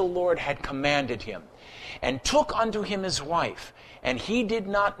angel Lord had commanded him, and took unto him his wife, and he did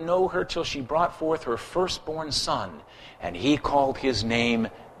not know her till she brought forth her firstborn son, and he called his name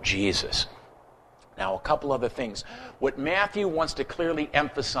Jesus. Now, a couple other things. What Matthew wants to clearly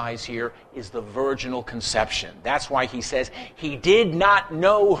emphasize here is the virginal conception. That's why he says he did not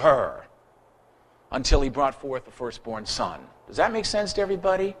know her until he brought forth the firstborn son. Does that make sense to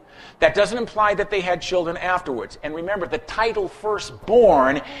everybody? That doesn't imply that they had children afterwards. And remember, the title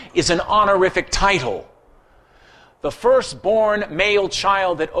firstborn is an honorific title. The firstborn male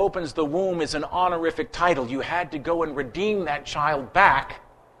child that opens the womb is an honorific title. You had to go and redeem that child back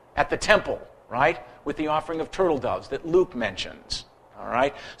at the temple, right? With the offering of turtle doves that Luke mentions. All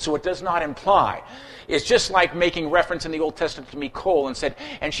right? So it does not imply. It's just like making reference in the Old Testament to Michal and said,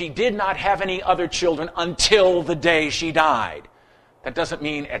 and she did not have any other children until the day she died. That doesn't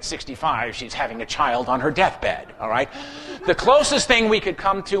mean at 65 she's having a child on her deathbed. All right? The closest thing we could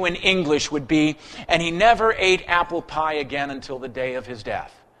come to in English would be, and he never ate apple pie again until the day of his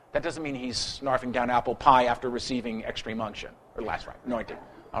death. That doesn't mean he's snarfing down apple pie after receiving extreme unction, or last rite, anointing.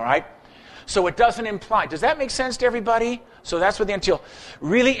 All right? So it doesn't imply. Does that make sense to everybody? So that's what the until.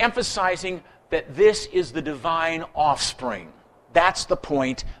 Really emphasizing that this is the divine offspring. That's the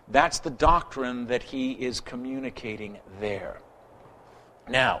point. That's the doctrine that he is communicating there.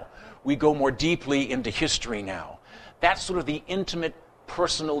 Now, we go more deeply into history now. That's sort of the intimate,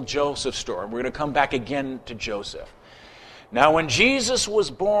 personal Joseph story. We're going to come back again to Joseph. Now, when Jesus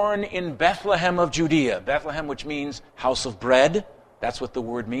was born in Bethlehem of Judea, Bethlehem, which means house of bread, that's what the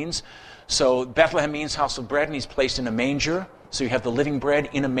word means. So Bethlehem means house of bread, and he's placed in a manger. So you have the living bread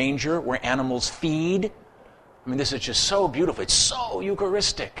in a manger where animals feed. I mean, this is just so beautiful. It's so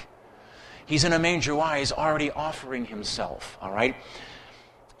Eucharistic. He's in a manger. Why? He's already offering himself. All right?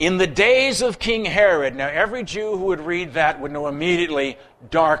 In the days of King Herod, now every Jew who would read that would know immediately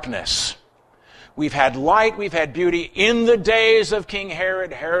darkness. We've had light, we've had beauty. In the days of King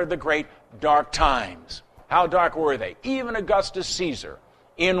Herod, Herod the Great, dark times. How dark were they? Even Augustus Caesar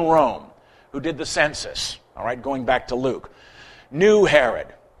in Rome, who did the census, all right, going back to Luke, knew Herod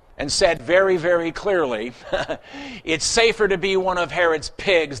and said very, very clearly, it's safer to be one of Herod's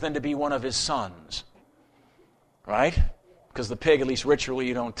pigs than to be one of his sons. Right? Because the pig, at least ritually,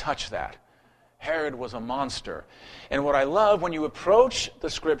 you don't touch that. Herod was a monster. And what I love, when you approach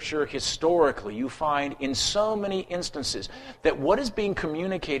the Scripture historically, you find in so many instances that what is being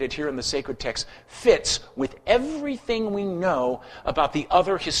communicated here in the sacred text fits with everything we know about the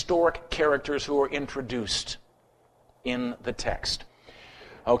other historic characters who are introduced in the text.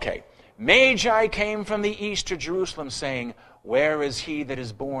 Okay, Magi came from the east to Jerusalem, saying, "Where is he that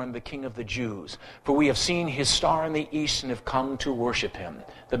is born the King of the Jews? For we have seen his star in the east and have come to worship him."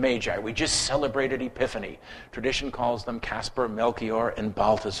 The Magi. We just celebrated Epiphany. Tradition calls them Caspar, Melchior, and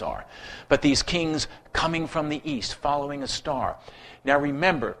Balthazar. But these kings coming from the east, following a star. Now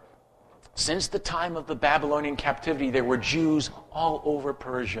remember, since the time of the Babylonian captivity, there were Jews all over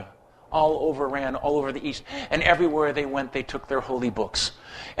Persia, all over Iran, all over the east. And everywhere they went, they took their holy books.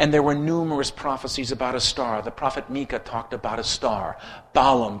 And there were numerous prophecies about a star. The prophet Micah talked about a star.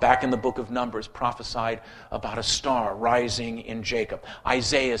 Balaam, back in the book of Numbers, prophesied about a star rising in Jacob.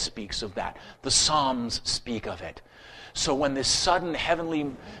 Isaiah speaks of that. The Psalms speak of it. So when this sudden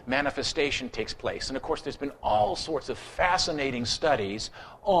heavenly manifestation takes place, and of course there's been all sorts of fascinating studies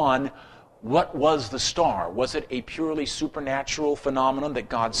on what was the star? Was it a purely supernatural phenomenon that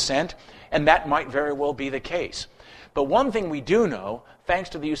God sent? And that might very well be the case. But one thing we do know, thanks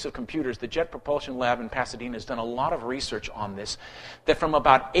to the use of computers, the Jet Propulsion Lab in Pasadena has done a lot of research on this, that from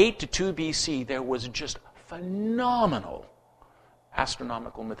about 8 to 2 BC, there was just phenomenal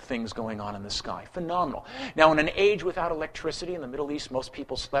astronomical things going on in the sky. Phenomenal. Now, in an age without electricity in the Middle East, most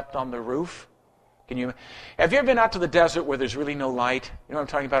people slept on the roof. Have you ever been out to the desert where there's really no light? You know what I'm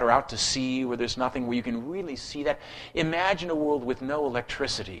talking about? Or out to sea where there's nothing, where you can really see that? Imagine a world with no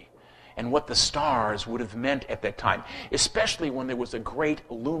electricity and what the stars would have meant at that time, especially when there was a great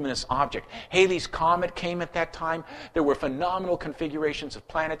luminous object. Halley's Comet came at that time. There were phenomenal configurations of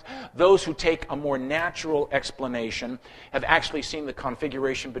planets. Those who take a more natural explanation have actually seen the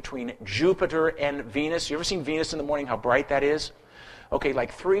configuration between Jupiter and Venus. You ever seen Venus in the morning, how bright that is? Okay,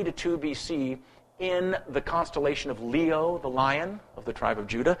 like 3 to 2 BC, in the constellation of Leo, the lion of the tribe of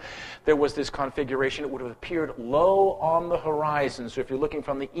Judah, there was this configuration. It would have appeared low on the horizon. So if you're looking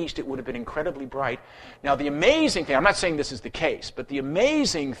from the east, it would have been incredibly bright. Now the amazing thing, I'm not saying this is the case, but the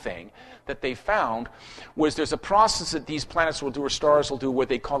amazing thing that they found was there's a process that these planets will do, or stars will do, where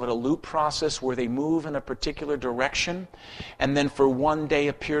they call it a loop process, where they move in a particular direction, and then for one day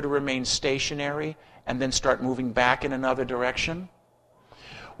appear to remain stationary, and then start moving back in another direction.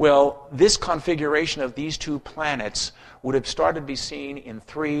 Well, this configuration of these two planets would have started to be seen in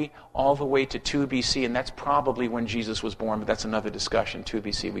 3 all the way to 2 BC, and that's probably when Jesus was born, but that's another discussion. 2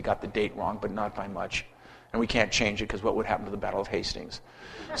 BC, we got the date wrong, but not by much. And we can't change it because what would happen to the Battle of Hastings?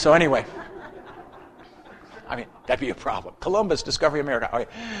 So anyway, I mean, that'd be a problem. Columbus, discovery of America.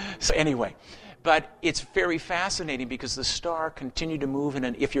 Okay. So anyway, but it's very fascinating because the star continued to move,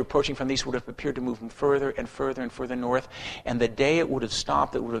 and if you're approaching from the east, would have appeared to move further and further and further north. And the day it would have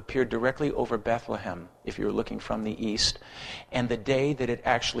stopped, it would have appeared directly over Bethlehem, if you were looking from the east. And the day that it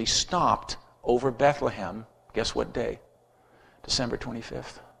actually stopped over Bethlehem, guess what day? December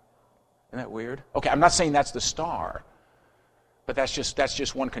 25th. Isn't that weird? Okay, I'm not saying that's the star, but that's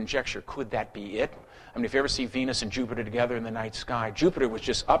just one conjecture. Could that be it? I mean, if you ever see Venus and Jupiter together in the night sky, Jupiter was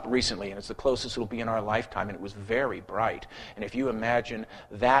just up recently, and it's the closest it'll be in our lifetime, and it was very bright. And if you imagine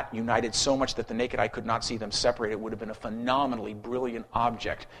that united so much that the naked eye could not see them separate, it would have been a phenomenally brilliant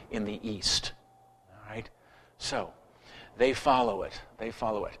object in the east. All right? So, they follow it. They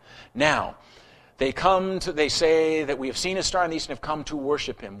follow it. Now, they say that we have seen a star in the east and have come to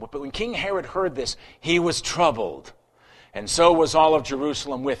worship him. But when King Herod heard this, he was troubled. And so was all of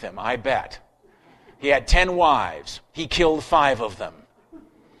Jerusalem with him, I bet. He had 10 wives. He killed 5 of them.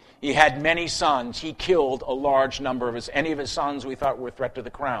 He had many sons. He killed a large number of any of his sons we thought were a threat to the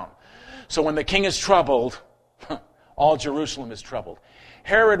crown. So when the king is troubled, all Jerusalem is troubled.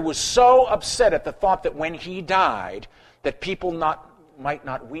 Herod was so upset at the thought that when he died, that people might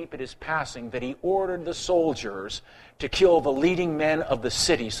not weep at his passing, that he ordered the soldiers to kill the leading men of the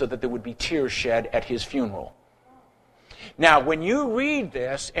city so that there would be tears shed at his funeral. Now, when you read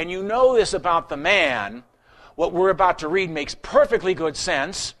this, and you know this about the man, what we're about to read makes perfectly good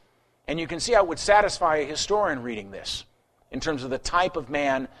sense, and you can see how it would satisfy a historian reading this, in terms of the type of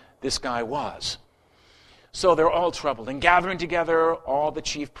man this guy was. So they're all troubled, and gathering together all the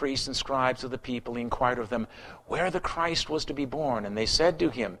chief priests and scribes of the people, he inquired of them where the Christ was to be born. And they said to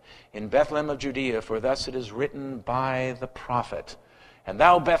him, in Bethlehem of Judea, for thus it is written by the prophet, and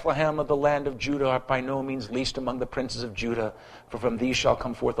thou, Bethlehem of the land of Judah, art by no means least among the princes of Judah, for from thee shall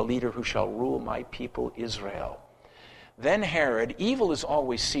come forth a leader who shall rule my people Israel. Then Herod, evil is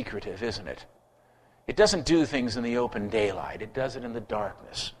always secretive, isn't it? It doesn't do things in the open daylight. It does it in the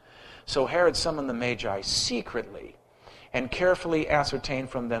darkness. So Herod summoned the Magi secretly and carefully ascertained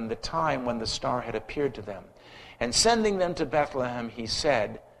from them the time when the star had appeared to them. And sending them to Bethlehem, he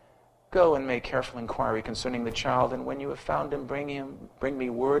said, "Go and make careful inquiry concerning the child, and when you have found him, bring me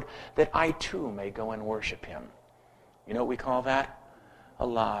word that I too may go and worship him." You know what we call that? A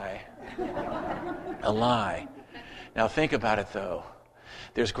lie. A lie. Now think about it, though.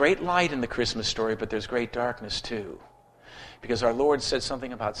 There's great light in the Christmas story, but there's great darkness too. Because our Lord said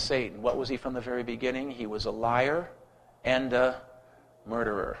something about Satan. What was he from the very beginning? He was a liar and a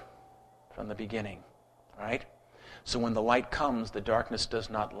murderer from the beginning. Right? So when the light comes, the darkness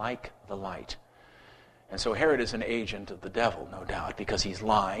does not like the light. And so Herod is an agent of the devil, no doubt, because he's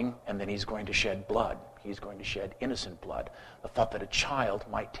lying, and then he's going to shed blood. He's going to shed innocent blood. The thought that a child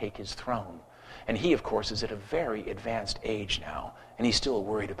might take his throne. And he, of course, is at a very advanced age now, and he's still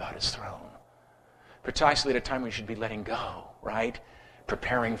worried about his throne. Precisely at a time when he should be letting go, right?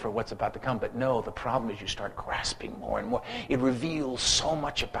 Preparing for what's about to come. But no, the problem is you start grasping more and more. It reveals so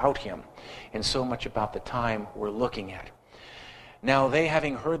much about him and so much about the time we're looking at. Now they,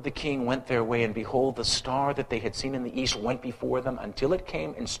 having heard the king, went their way, and behold, the star that they had seen in the east went before them until it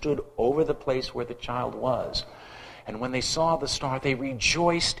came and stood over the place where the child was. And when they saw the star, they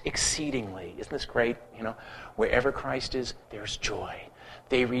rejoiced exceedingly. Isn't this great? You know, wherever Christ is, there's joy.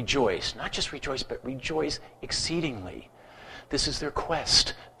 They rejoice. Not just rejoice, but rejoice exceedingly. This is their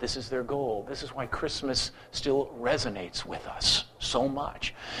quest. This is their goal. This is why Christmas still resonates with us so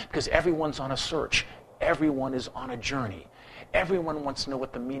much. Because everyone's on a search. Everyone is on a journey. Everyone wants to know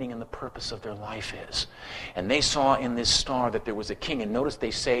what the meaning and the purpose of their life is. And they saw in this star that there was a king. And notice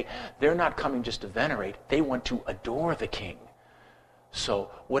they say they're not coming just to venerate. They want to adore the king. So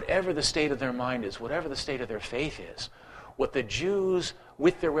whatever the state of their mind is, whatever the state of their faith is, what the Jews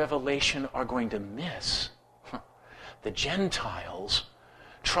with their revelation are going to miss, the Gentiles,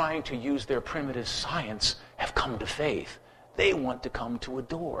 trying to use their primitive science, have come to faith. They want to come to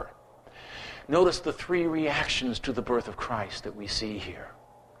adore. Notice the three reactions to the birth of Christ that we see here.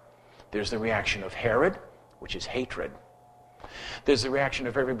 There's the reaction of Herod, which is hatred. There's the reaction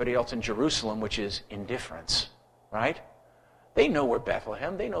of everybody else in Jerusalem, which is indifference, right? They know where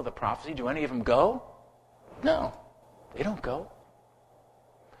Bethlehem, they know the prophecy. Do any of them go? No, they don't go.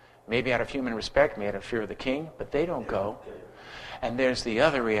 Maybe out of human respect, maybe out of fear of the king, but they don't go. And there's the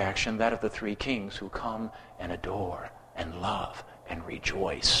other reaction, that of the three kings who come and adore and love and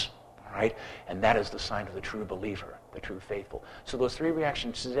rejoice. Right? And that is the sign of the true believer, the true faithful. So those three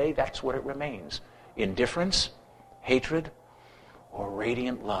reactions today, that's what it remains. Indifference, hatred, or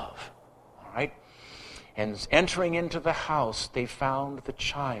radiant love. All right? And entering into the house, they found the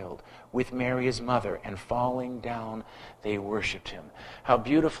child with Mary his mother, and falling down, they worshipped him. How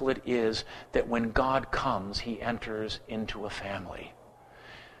beautiful it is that when God comes, he enters into a family.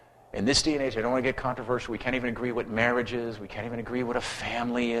 In this day and age, I don't want to get controversial. We can't even agree what marriage is. We can't even agree what a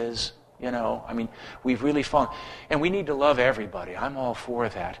family is. You know, I mean, we've really fallen. And we need to love everybody. I'm all for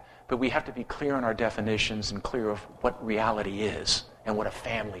that. But we have to be clear in our definitions and clear of what reality is and what a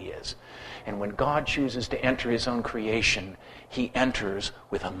family is. And when God chooses to enter his own creation, he enters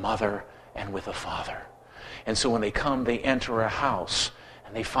with a mother and with a father. And so when they come, they enter a house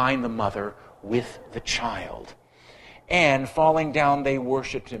and they find the mother with the child. And falling down, they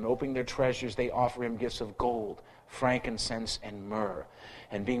worshipped him. Opening their treasures, they offer him gifts of gold, frankincense, and myrrh.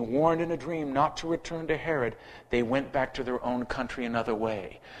 And being warned in a dream not to return to Herod, they went back to their own country another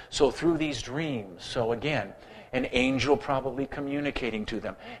way. So through these dreams, so again, an angel probably communicating to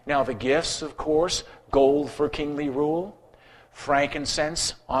them. Now the gifts, of course, gold for kingly rule,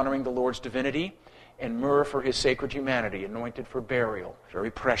 frankincense, honoring the Lord's divinity, and myrrh for his sacred humanity, anointed for burial,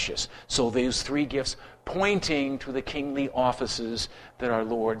 very precious. So those three gifts pointing to the kingly offices that our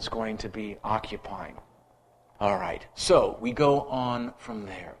Lord's going to be occupying. All right, so we go on from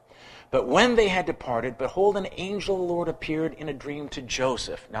there. But when they had departed, behold, an angel of the Lord appeared in a dream to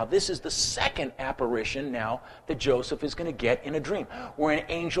Joseph. Now this is the second apparition now that Joseph is going to get in a dream, where an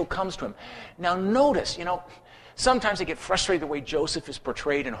angel comes to him. Now notice, sometimes I get frustrated the way Joseph is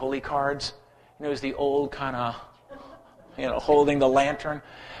portrayed in holy cards. There's the old kind of, holding the lantern.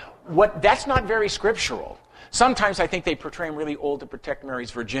 That's not very scriptural. Sometimes I think they portray him really old to protect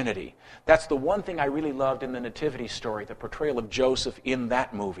Mary's virginity. That's the one thing I really loved in the Nativity story, the portrayal of Joseph in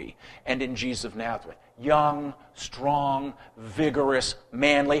that movie and in Jesus of Nazareth. Young, strong, vigorous,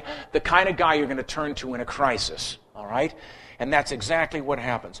 manly, the kind of guy you're going to turn to in a crisis, all right? And that's exactly what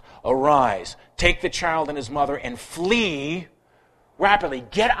happens. Arise, take the child and his mother, and flee rapidly.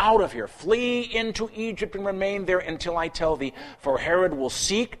 Get out of here. Flee into Egypt and remain there until I tell thee, for Herod will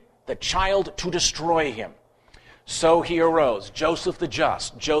seek the child to destroy him. So he arose, Joseph the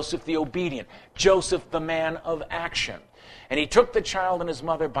just, Joseph the obedient, Joseph the man of action. And he took the child and his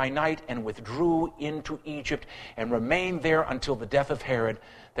mother by night and withdrew into Egypt and remained there until the death of Herod,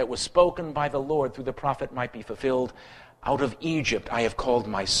 that was spoken by the Lord through the prophet might be fulfilled. Out of Egypt I have called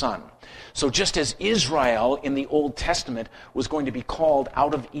my son. So just as Israel in the Old Testament was going to be called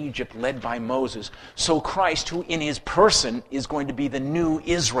out of Egypt, led by Moses, so Christ, who in his person is going to be the new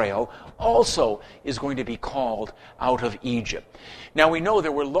Israel, also is going to be called out of Egypt. Now we know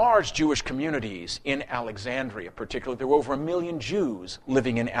there were large Jewish communities in Alexandria, particularly. There were over 1 million Jews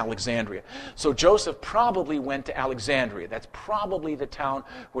living in Alexandria. So Joseph probably went to Alexandria. That's probably the town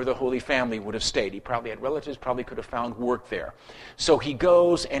where the Holy Family would have stayed. He probably had relatives, probably could have found work there. So he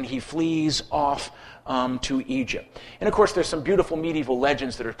goes and he flees off to Egypt. And of course there's some beautiful medieval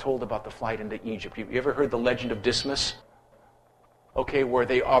legends that are told about the flight into Egypt. You ever heard the legend of Dismas? Okay, where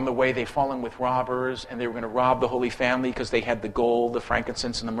on the way they fall in with robbers, and they were going to rob the Holy Family because they had the gold, the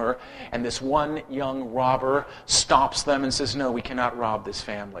frankincense, and the myrrh. And this one young robber stops them and says, no, we cannot rob this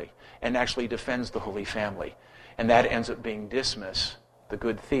family, and actually defends the Holy Family. And that ends up being Dismas, the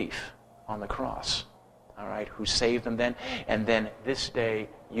good thief on the cross, all right, who saved them then. And then this day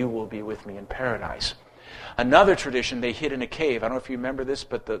you will be with me in paradise. Another tradition they hid in a cave. I don't know if you remember this,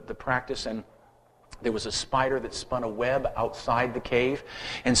 but the practice, and there was a spider that spun a web outside the cave.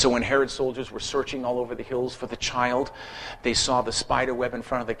 And so when Herod's soldiers were searching all over the hills for the child, they saw the spider web in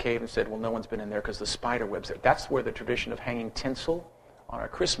front of the cave and said, well, no one's been in there because the spider web's there. That's where the tradition of hanging tinsel on our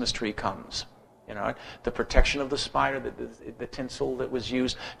Christmas tree comes. You know, the protection of the spider, the tinsel that was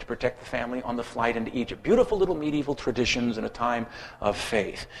used to protect the family on the flight into Egypt. Beautiful little medieval traditions in a time of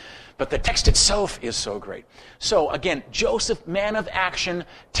faith. But the text itself is so great. So again, Joseph, man of action,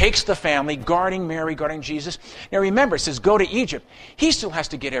 takes the family, guarding Mary, guarding Jesus. Now remember, it says go to Egypt. He still has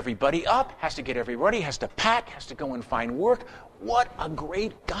to get everybody up, has to get everybody, has to pack, has to go and find work. What a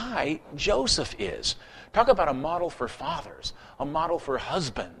great guy Joseph is. Talk about a model for fathers, a model for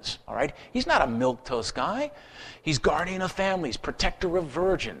husbands, all right? He's not a milquetoast guy. He's guardian of families, protector of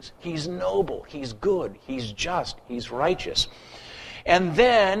virgins. He's noble, he's good, he's just, he's righteous. And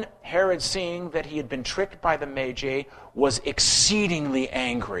then Herod, seeing that he had been tricked by the Magi, was exceedingly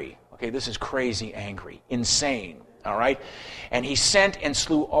angry. Okay, this is crazy angry, insane. All right? And he sent and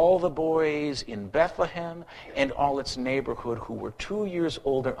slew all the boys in Bethlehem and all its neighborhood who were 2 years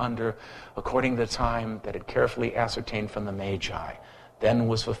old or under, according to the time that had carefully ascertained from the Magi. Then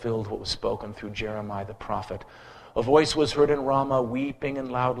was fulfilled what was spoken through Jeremiah the prophet. A voice was heard in Ramah, weeping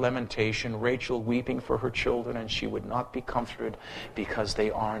and loud lamentation, Rachel weeping for her children, and she would not be comforted because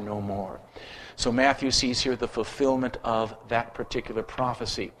they are no more. So Matthew sees here the fulfillment of that particular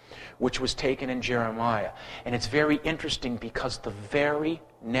prophecy, which was taken in Jeremiah. And it's very interesting because the very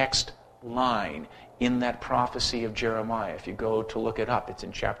next line in that prophecy of Jeremiah, if you go to look it up, it's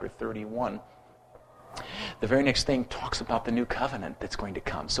in chapter 31. The very next thing talks about the new covenant that's going to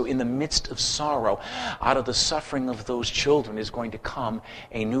come. So in the midst of sorrow, out of the suffering of those children is going to come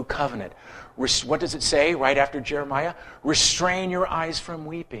a new covenant. What does it say right after Jeremiah? Restrain your eyes from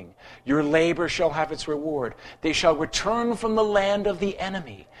weeping. Your labor shall have its reward. They shall return from the land of the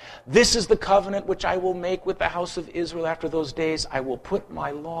enemy. This is the covenant which I will make with the house of Israel after those days. I will put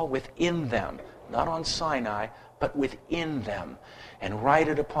my law within them, not on Sinai, but within them, and write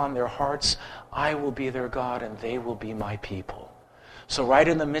it upon their hearts. I will be their God, and they will be my people. So right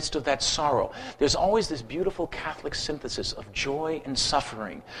in the midst of that sorrow, there's always this beautiful Catholic synthesis of joy and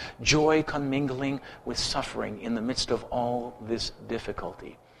suffering, joy commingling with suffering in the midst of all this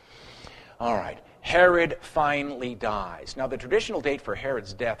difficulty. All right. Herod finally dies. Now, the traditional date for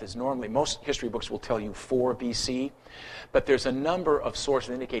Herod's death is normally, most history books will tell you 4 BC, but there's a number of sources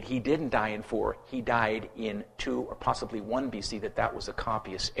that indicate he didn't die in 4. He died in 2 or possibly 1 BC, that was a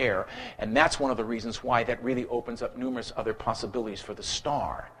copyist error. And that's one of the reasons why that really opens up numerous other possibilities for the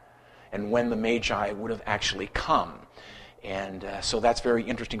star and when the Magi would have actually come. And so that's very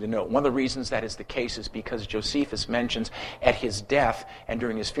interesting to note. One of the reasons that is the case is because Josephus mentions at his death and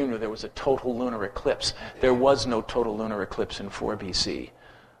during his funeral there was a total lunar eclipse. There was no total lunar eclipse in 4 BC,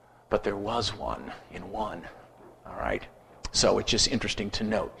 but there was one in 1. All right? So it's just interesting to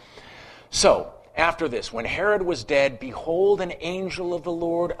note. So after this, when Herod was dead, behold, an angel of the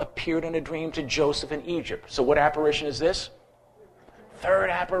Lord appeared in a dream to Joseph in Egypt. So what apparition is this?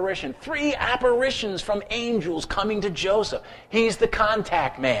 3rd apparition. 3 apparitions from angels coming to Joseph. He's the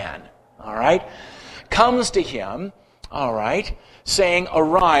contact man. All right? Comes to him, all right, saying,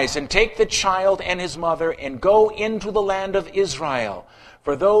 arise and take the child and his mother and go into the land of Israel.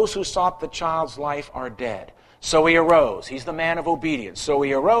 For those who sought the child's life are dead. So he arose. He's the man of obedience. So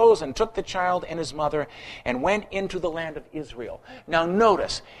he arose and took the child and his mother and went into the land of Israel. Now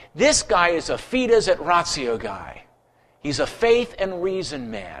notice, this guy is a fides et ratio guy. He's a faith and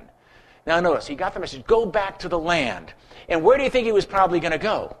reason man. Now notice, he got the message, go back to the land. And where do you think he was probably going to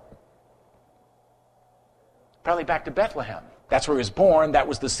go? Probably back to Bethlehem. That's where he was born. That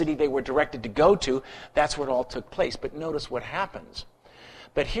was the city they were directed to go to. That's where it all took place. But notice what happens.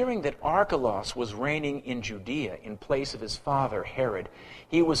 But hearing that Archelaus was reigning in Judea in place of his father Herod,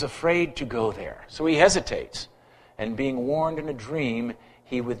 he was afraid to go there. So he hesitates. And being warned in a dream,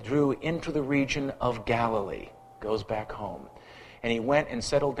 he withdrew into the region of Galilee. Goes back home. And he went and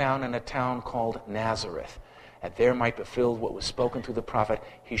settled down in a town called Nazareth, that there might be fulfilled what was spoken through the prophet,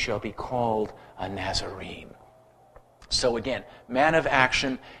 he shall be called a Nazarene. So again, man of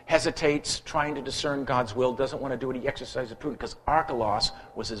action, hesitates, trying to discern God's will, doesn't want to do it. He exercises prudence because Archelaus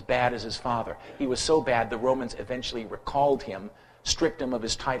was as bad as his father. He was so bad the Romans eventually recalled him, stripped him of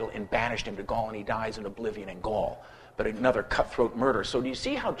his title, and banished him to Gaul, and he dies in oblivion in Gaul. But another cutthroat murder. So do you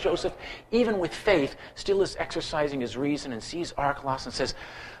see how Joseph, even with faith, still is exercising his reason and sees Archelaus and says,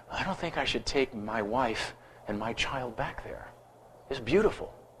 I don't think I should take my wife and my child back there. It's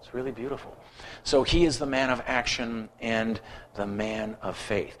beautiful. It's really beautiful. So he is the man of action and the man of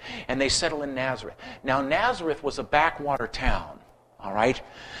faith. And they settle in Nazareth. Now, Nazareth was a backwater town, all right?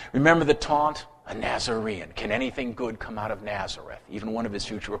 Remember the taunt? A Nazarene. Can anything good come out of Nazareth? Even one of his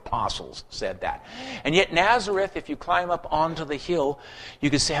future apostles said that. And yet Nazareth, if you climb up onto the hill, you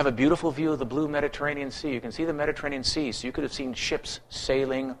can have a beautiful view of the blue Mediterranean Sea. You can see the Mediterranean Sea, so you could have seen ships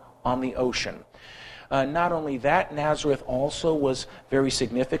sailing on the ocean. Not only that, Nazareth also was very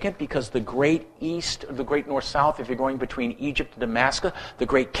significant because the great east, the great north-south, if you're going between Egypt and Damascus, the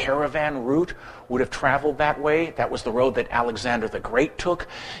great caravan route would have traveled that way. That was the road that Alexander the Great took.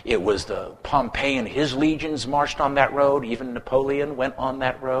 It was the Pompey and his legions marched on that road. Even Napoleon went on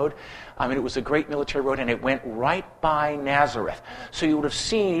that road. I mean, it was a great military road, and it went right by Nazareth. So you would have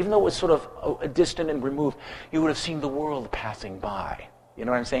seen, even though it was sort of distant and removed, you would have seen the world passing by. You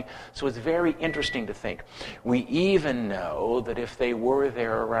know what I'm saying? So it's very interesting to think. We even know that if they were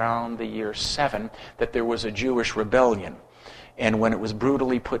there around the year 7, that there was a Jewish rebellion. And when it was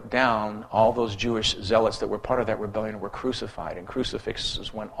brutally put down, all those Jewish zealots that were part of that rebellion were crucified. And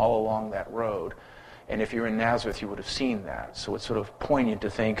crucifixes went all along that road. And if you're in Nazareth, you would have seen that. So it's sort of poignant to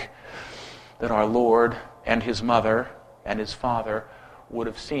think that our Lord and his mother and his father would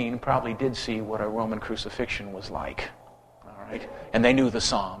have seen, probably did see, what a Roman crucifixion was like. Right? And they knew the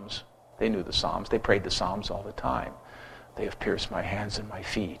Psalms. They knew the Psalms. They prayed the Psalms all the time. They have pierced my hands and my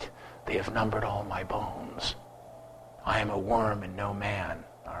feet. They have numbered all my bones. I am a worm and no man.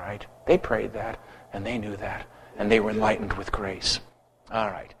 All right? They prayed that, and they knew that, and they were enlightened with grace. All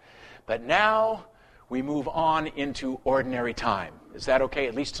right. But now we move on into ordinary time. Is that okay?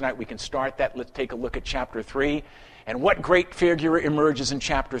 At least tonight we can start that. Let's take a look at chapter 3. And what great figure emerges in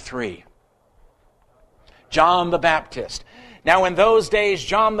chapter 3? John the Baptist. Now in those days,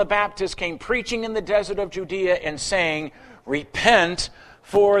 John the Baptist came preaching in the desert of Judea and saying, repent,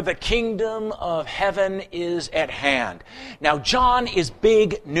 for the kingdom of heaven is at hand. Now John is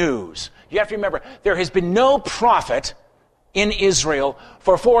big news. You have to remember, there has been no prophet in Israel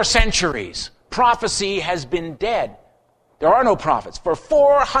for 4 centuries. Prophecy has been dead. There are no prophets. For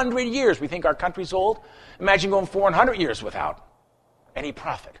 400 years, we think our country's old. Imagine going 400 years without any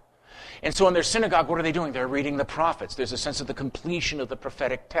prophet. And so in their synagogue, what are they doing? They're reading the prophets. There's a sense of the completion of the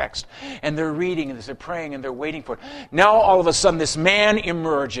prophetic text. And they're reading, and they're praying, and they're waiting for it. Now, all of a sudden, this man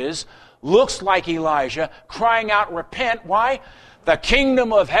emerges, looks like Elijah, crying out, repent. Why? The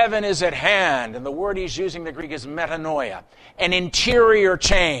kingdom of heaven is at hand. And the word he's using in the Greek is metanoia, an interior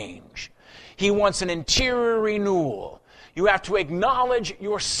change. He wants an interior renewal. You have to acknowledge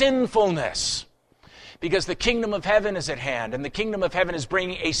your sinfulness. Because the kingdom of heaven is at hand, and the kingdom of heaven is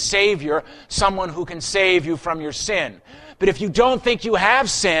bringing a Savior, someone who can save you from your sin. But if you don't think you have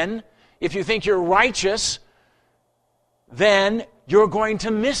sin, if you think you're righteous, then you're going to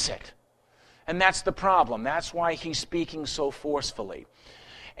miss it. And that's the problem. That's why he's speaking so forcefully.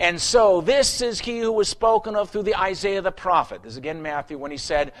 And so this is he who was spoken of through the Isaiah the prophet. This is again Matthew when he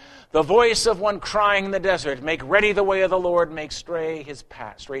said, the voice of one crying in the desert, make ready the way of the Lord, make straight his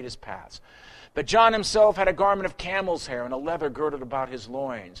paths. But John himself had a garment of camel's hair and a leather girded about his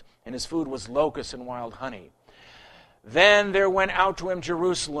loins, and his food was locusts and wild honey. Then there went out to him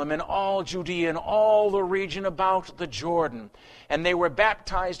Jerusalem and all Judea and all the region about the Jordan. And they were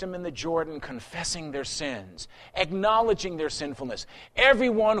baptized him in the Jordan, confessing their sins, acknowledging their sinfulness.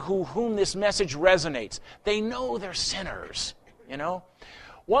 Everyone whom this message resonates, they know they're sinners, you know.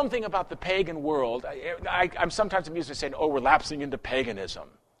 One thing about the pagan world, I'm sometimes amused by saying, oh, we're lapsing into paganism.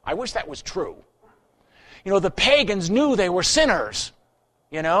 I wish that was true. The pagans knew they were sinners,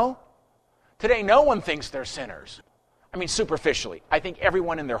 Today, no one thinks they're sinners. I mean, superficially. I think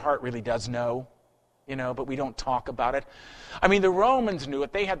everyone in their heart really does know, but we don't talk about it. I mean, the Romans knew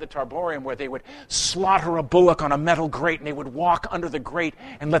it. They had the Tarborium where they would slaughter a bullock on a metal grate, and they would walk under the grate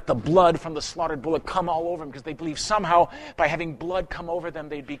and let the blood from the slaughtered bullock come all over them because they believed somehow by having blood come over them,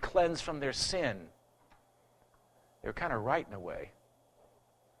 they'd be cleansed from their sin. They were kind of right in a way.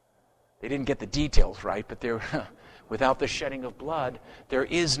 They didn't get the details right, but without the shedding of blood, there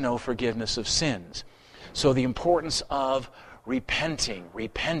is no forgiveness of sins. So the importance of repenting.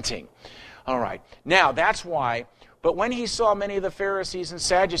 All right. Now, that's why, but when he saw many of the Pharisees and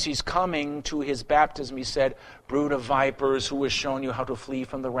Sadducees coming to his baptism, he said, brood of vipers, who has shown you how to flee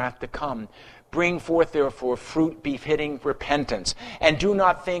from the wrath to come? Bring forth, therefore, fruit befitting repentance. And do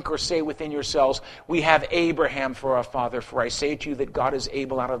not think or say within yourselves, we have Abraham for our father. For I say to you that God is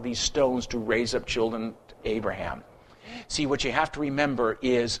able out of these stones to raise up children to Abraham. See, what you have to remember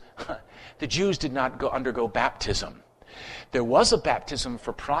is the Jews did not undergo baptism. There was a baptism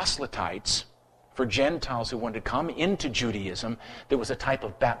for proselytes, for Gentiles who wanted to come into Judaism. There was a type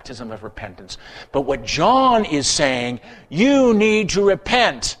of baptism of repentance. But what John is saying, you need to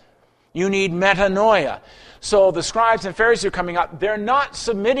repent. You need metanoia. So the scribes and Pharisees are coming up. They're not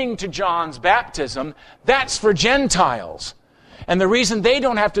submitting to John's baptism. That's for Gentiles. And the reason they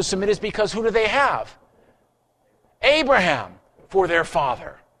don't have to submit is because who do they have? Abraham for their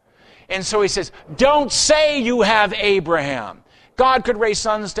father. And so he says, don't say you have Abraham. God could raise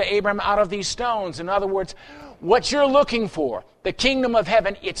sons to Abraham out of these stones. In other words, what you're looking for, the kingdom of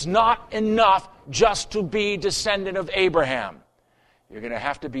heaven, it's not enough just to be descendant of Abraham. You're going to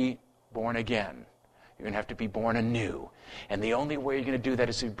have to be born again. You're going to have to be born anew. And the only way you're going to do that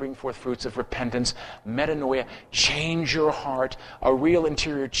is to bring forth fruits of repentance, metanoia, change your heart, a real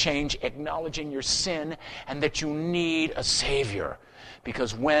interior change, acknowledging your sin and that you need a Savior.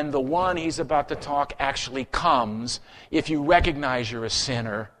 Because when the one he's about to talk actually comes, if you recognize you're a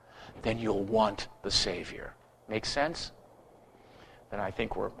sinner, then you'll want the Savior. Make sense? Then I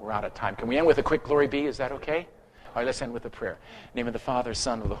think we're out of time. Can we end with a quick glory be? Is that okay? All right, let's end with a prayer. In the name of the Father,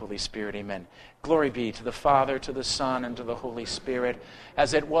 Son, and of the Holy Spirit, amen. Glory be to the Father, to the Son, and to the Holy Spirit,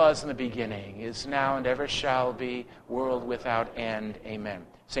 as it was in the beginning, is now, and ever shall be, world without end, amen.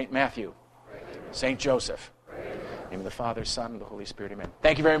 St. Matthew, St. Joseph, in the name of the Father, Son, and the Holy Spirit, amen.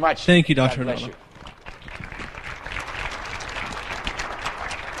 Thank you very much. Thank you, Dr. God bless O'Donnell. you.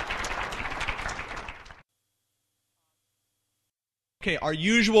 Okay, our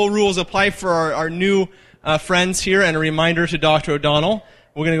usual rules apply for our new friends here, and a reminder to Dr. O'Donnell.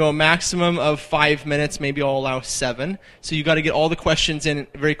 We're going to go a maximum of 5 minutes. Maybe I'll allow 7. So you got to get all the questions in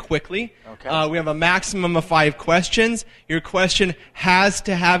very quickly. Okay. We have a maximum of 5 questions. Your question has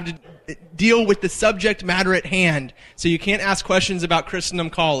to have to deal with the subject matter at hand. So you can't ask questions about Christendom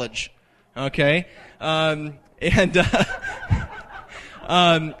College. Okay? It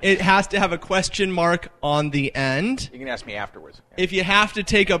has to have a question mark on the end. You can ask me afterwards. If you have to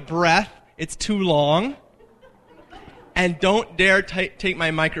take a breath, it's too long. And don't dare take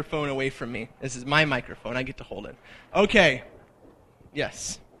my microphone away from me. This is my microphone. I get to hold it. Okay.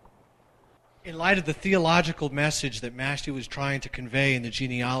 Yes. In light of the theological message that Matthew was trying to convey in the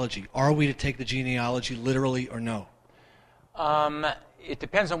genealogy, are we to take the genealogy literally or no? It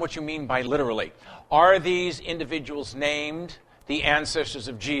depends on what you mean by literally. Are these individuals named the ancestors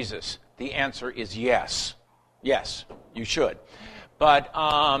of Jesus? The answer is yes. Yes, you should. But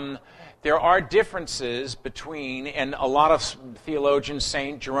there are differences between, and a lot of theologians,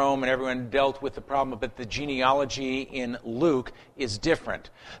 St. Jerome and everyone dealt with the problem, but the genealogy in Luke is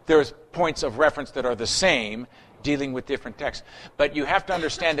different. There's points of reference that are the same, dealing with different texts. But you have to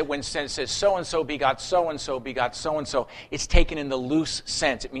understand that when it says so-and-so begot so-and-so begot so-and-so, it's taken in the loose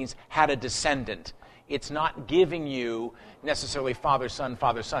sense. It means had a descendant. It's not giving you necessarily father, son,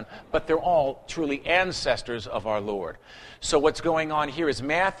 but they're all truly ancestors of our Lord. So what's going on here is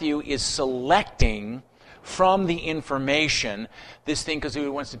Matthew is selecting from the information this thing, because he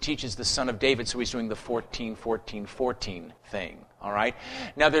wants to teach is the son of David, so he's doing the 14 thing. All right?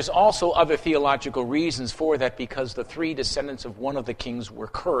 Now, there's also other theological reasons for that, because the 3 descendants of one of the kings were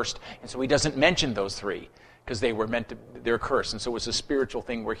cursed, and so he doesn't mention those 3. Because they're cursed. And so it's a spiritual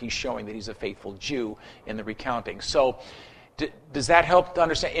thing where he's showing that he's a faithful Jew in the recounting. So does that help to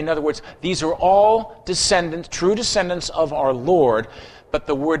understand? In other words, these are all descendants, true descendants of our Lord, but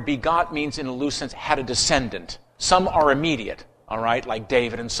the word begot means in a loose sense had a descendant. Some are immediate, all right, like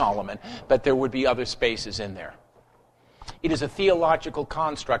David and Solomon, but there would be other spaces in there. It is a theological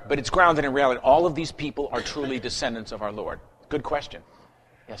construct, but it's grounded in reality. All of these people are truly descendants of our Lord. Good question.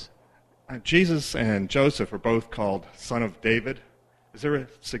 Yes? Jesus and Joseph are both called son of David. Is there a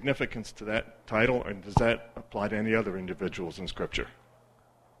significance to that title, and does that apply to any other individuals in Scripture?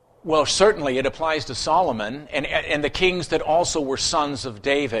 Well, certainly it applies to Solomon and the kings that also were sons of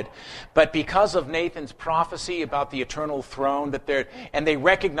David. But because of Nathan's prophecy about the eternal throne, and they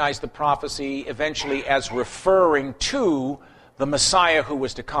recognize the prophecy eventually as referring to the Messiah who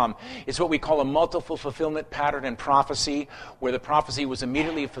was to come. It's what we call a multiple fulfillment pattern in prophecy, where the prophecy was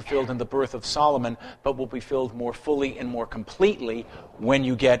immediately fulfilled in the birth of Solomon, but will be filled more fully and more completely when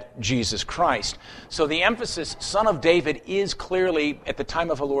you get Jesus Christ. So the emphasis, Son of David, is clearly, at the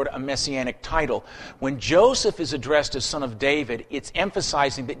time of our Lord, a messianic title. When Joseph is addressed as Son of David, it's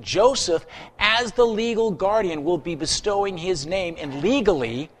emphasizing that Joseph, as the legal guardian, will be bestowing his name, and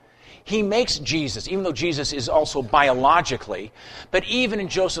legally, he makes Jesus, even though Jesus is also biologically, but even in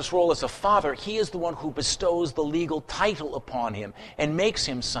Joseph's role as a father, he is the one who bestows the legal title upon him and makes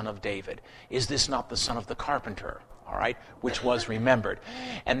him Son of David. Is this not the son of the carpenter? All right, which was remembered.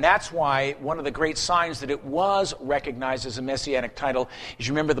 And that's why one of the great signs that it was recognized as a messianic title is,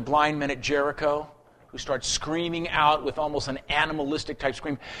 you remember the blind men at Jericho, who start screaming out with almost an animalistic type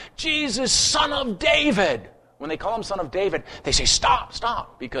scream, Jesus, Son of David! When they call him Son of David, they say, stop,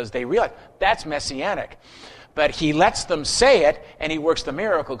 stop, because they realize that's messianic. But he lets them say it, and he works the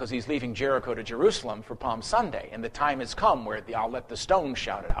miracle because he's leaving Jericho to Jerusalem for Palm Sunday. And the time has come where I'll let the stone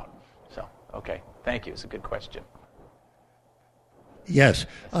shout it out. So, okay, thank you. It's a good question. Yes,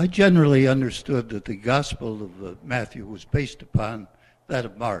 I generally understood that the Gospel of Matthew was based upon that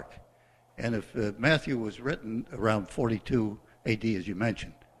of Mark. And if Matthew was written around 42 AD, as you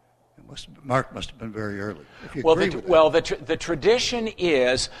mentioned, Mark must have been very early. The tradition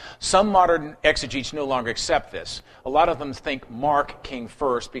is, some modern exegetes no longer accept this. A lot of them think Mark came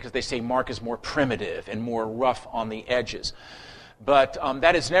first because they say Mark is more primitive and more rough on the edges. But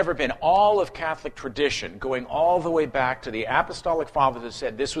that has never been. All of Catholic tradition, going all the way back to the Apostolic Fathers, that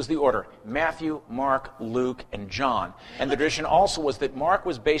said this was the order: Matthew, Mark, Luke, and John. And the tradition also was that Mark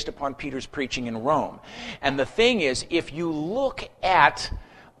was based upon Peter's preaching in Rome. And the thing is, if you look at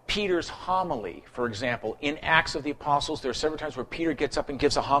Peter's homily, for example, in Acts of the Apostles, there are several times where Peter gets up and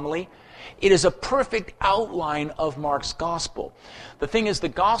gives a homily. It is a perfect outline of Mark's gospel. The thing is, the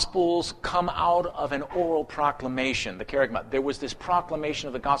gospels come out of an oral proclamation, the kerygma. There was this proclamation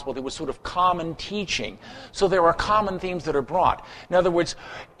of the gospel. There was sort of common teaching. So there are common themes that are brought. In other words,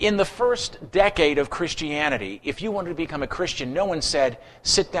 in the first decade of Christianity, if you wanted to become a Christian, no one said,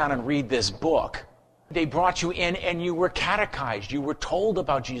 sit down and read this book. They brought you in and you were catechized. You were told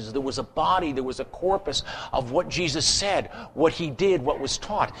about Jesus. There was a body, there was a corpus of what Jesus said, what he did, what was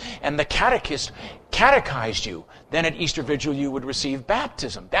taught. And the catechist catechized you. Then at Easter Vigil you would receive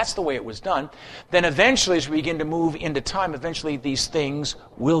baptism. That's the way it was done. Then eventually, as we begin to move into time, eventually these things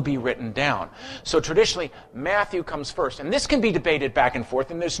will be written down. So traditionally, Matthew comes first. And this can be debated back and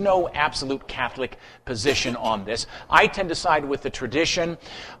forth, and there's no absolute Catholic position on this. I tend to side with the tradition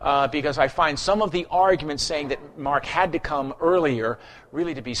because I find some of the arguments saying that Mark had to come earlier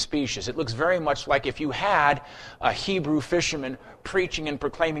really to be specious. It looks very much like if you had a Hebrew fisherman preaching and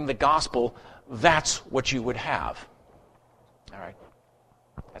proclaiming the gospel, that's what you would have. All right.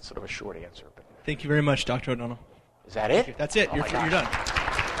 That's sort of a short answer. But thank you very much, Dr. O'Donnell. Is that it? That's it. You're done.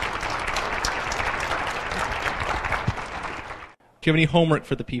 Do you have any homework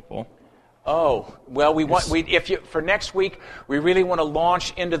for the people? Oh, well, for next week, we really want to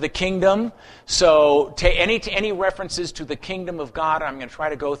launch into the kingdom. So any references to the kingdom of God, I'm going to try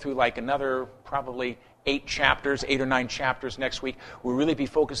to go through like another probably 8 or 9 chapters next week. We'll really be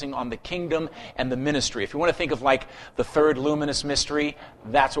focusing on the kingdom and the ministry. If you want to think of like the third luminous mystery,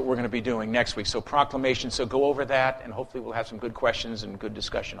 that's what we're going to be doing next week. So proclamation, so go over that, and hopefully we'll have some good questions and good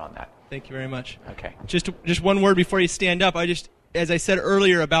discussion on that. Thank you very much. Okay. Just one word before you stand up. As I said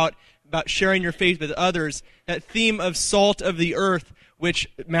earlier about sharing your faith with others, that theme of salt of the earth, which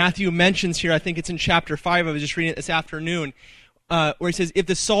Matthew mentions here, I think it's in chapter 5, I was just reading it this afternoon, where he says, if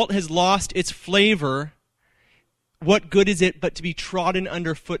the salt has lost its flavor, what good is it but to be trodden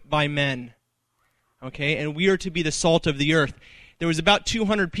underfoot by men? Okay, and we are to be the salt of the earth. There was about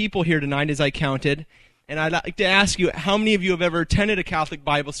 200 people here tonight as I counted, and I'd like to ask you, how many of you have ever attended a Catholic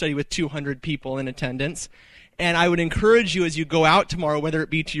Bible study with 200 people in attendance? And I would encourage you as you go out tomorrow, whether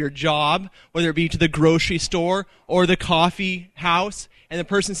it be to your job, whether it be to the grocery store or the coffee house, and the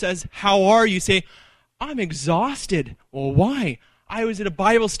person says, how are you? Say, I'm exhausted. Well, why? I was at a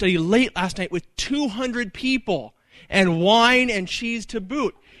Bible study late last night with 200 people, and wine and cheese to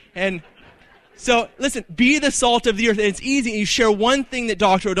boot. And So, listen, be the salt of the earth. It's easy. You share one thing that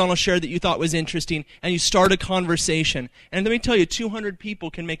Dr. O'Donnell shared that you thought was interesting, and you start a conversation. And let me tell you, 200 people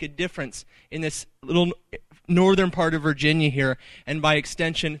can make a difference in this little northern part of Virginia here, and by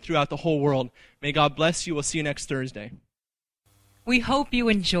extension, throughout the whole world. May God bless you. We'll see you next Thursday. We hope you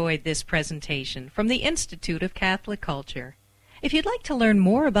enjoyed this presentation from the Institute of Catholic Culture. If you'd like to learn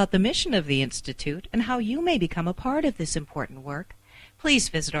more about the mission of the Institute and how you may become a part of this important work, please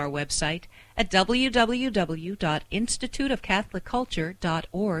visit our website at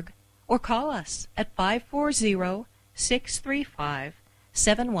www.instituteofcatholicculture.org or call us at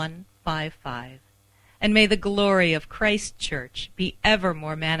 540-635-7155. And may the glory of Christ Church be ever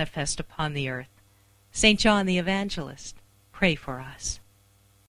more manifest upon the earth. St. John the Evangelist, pray for us.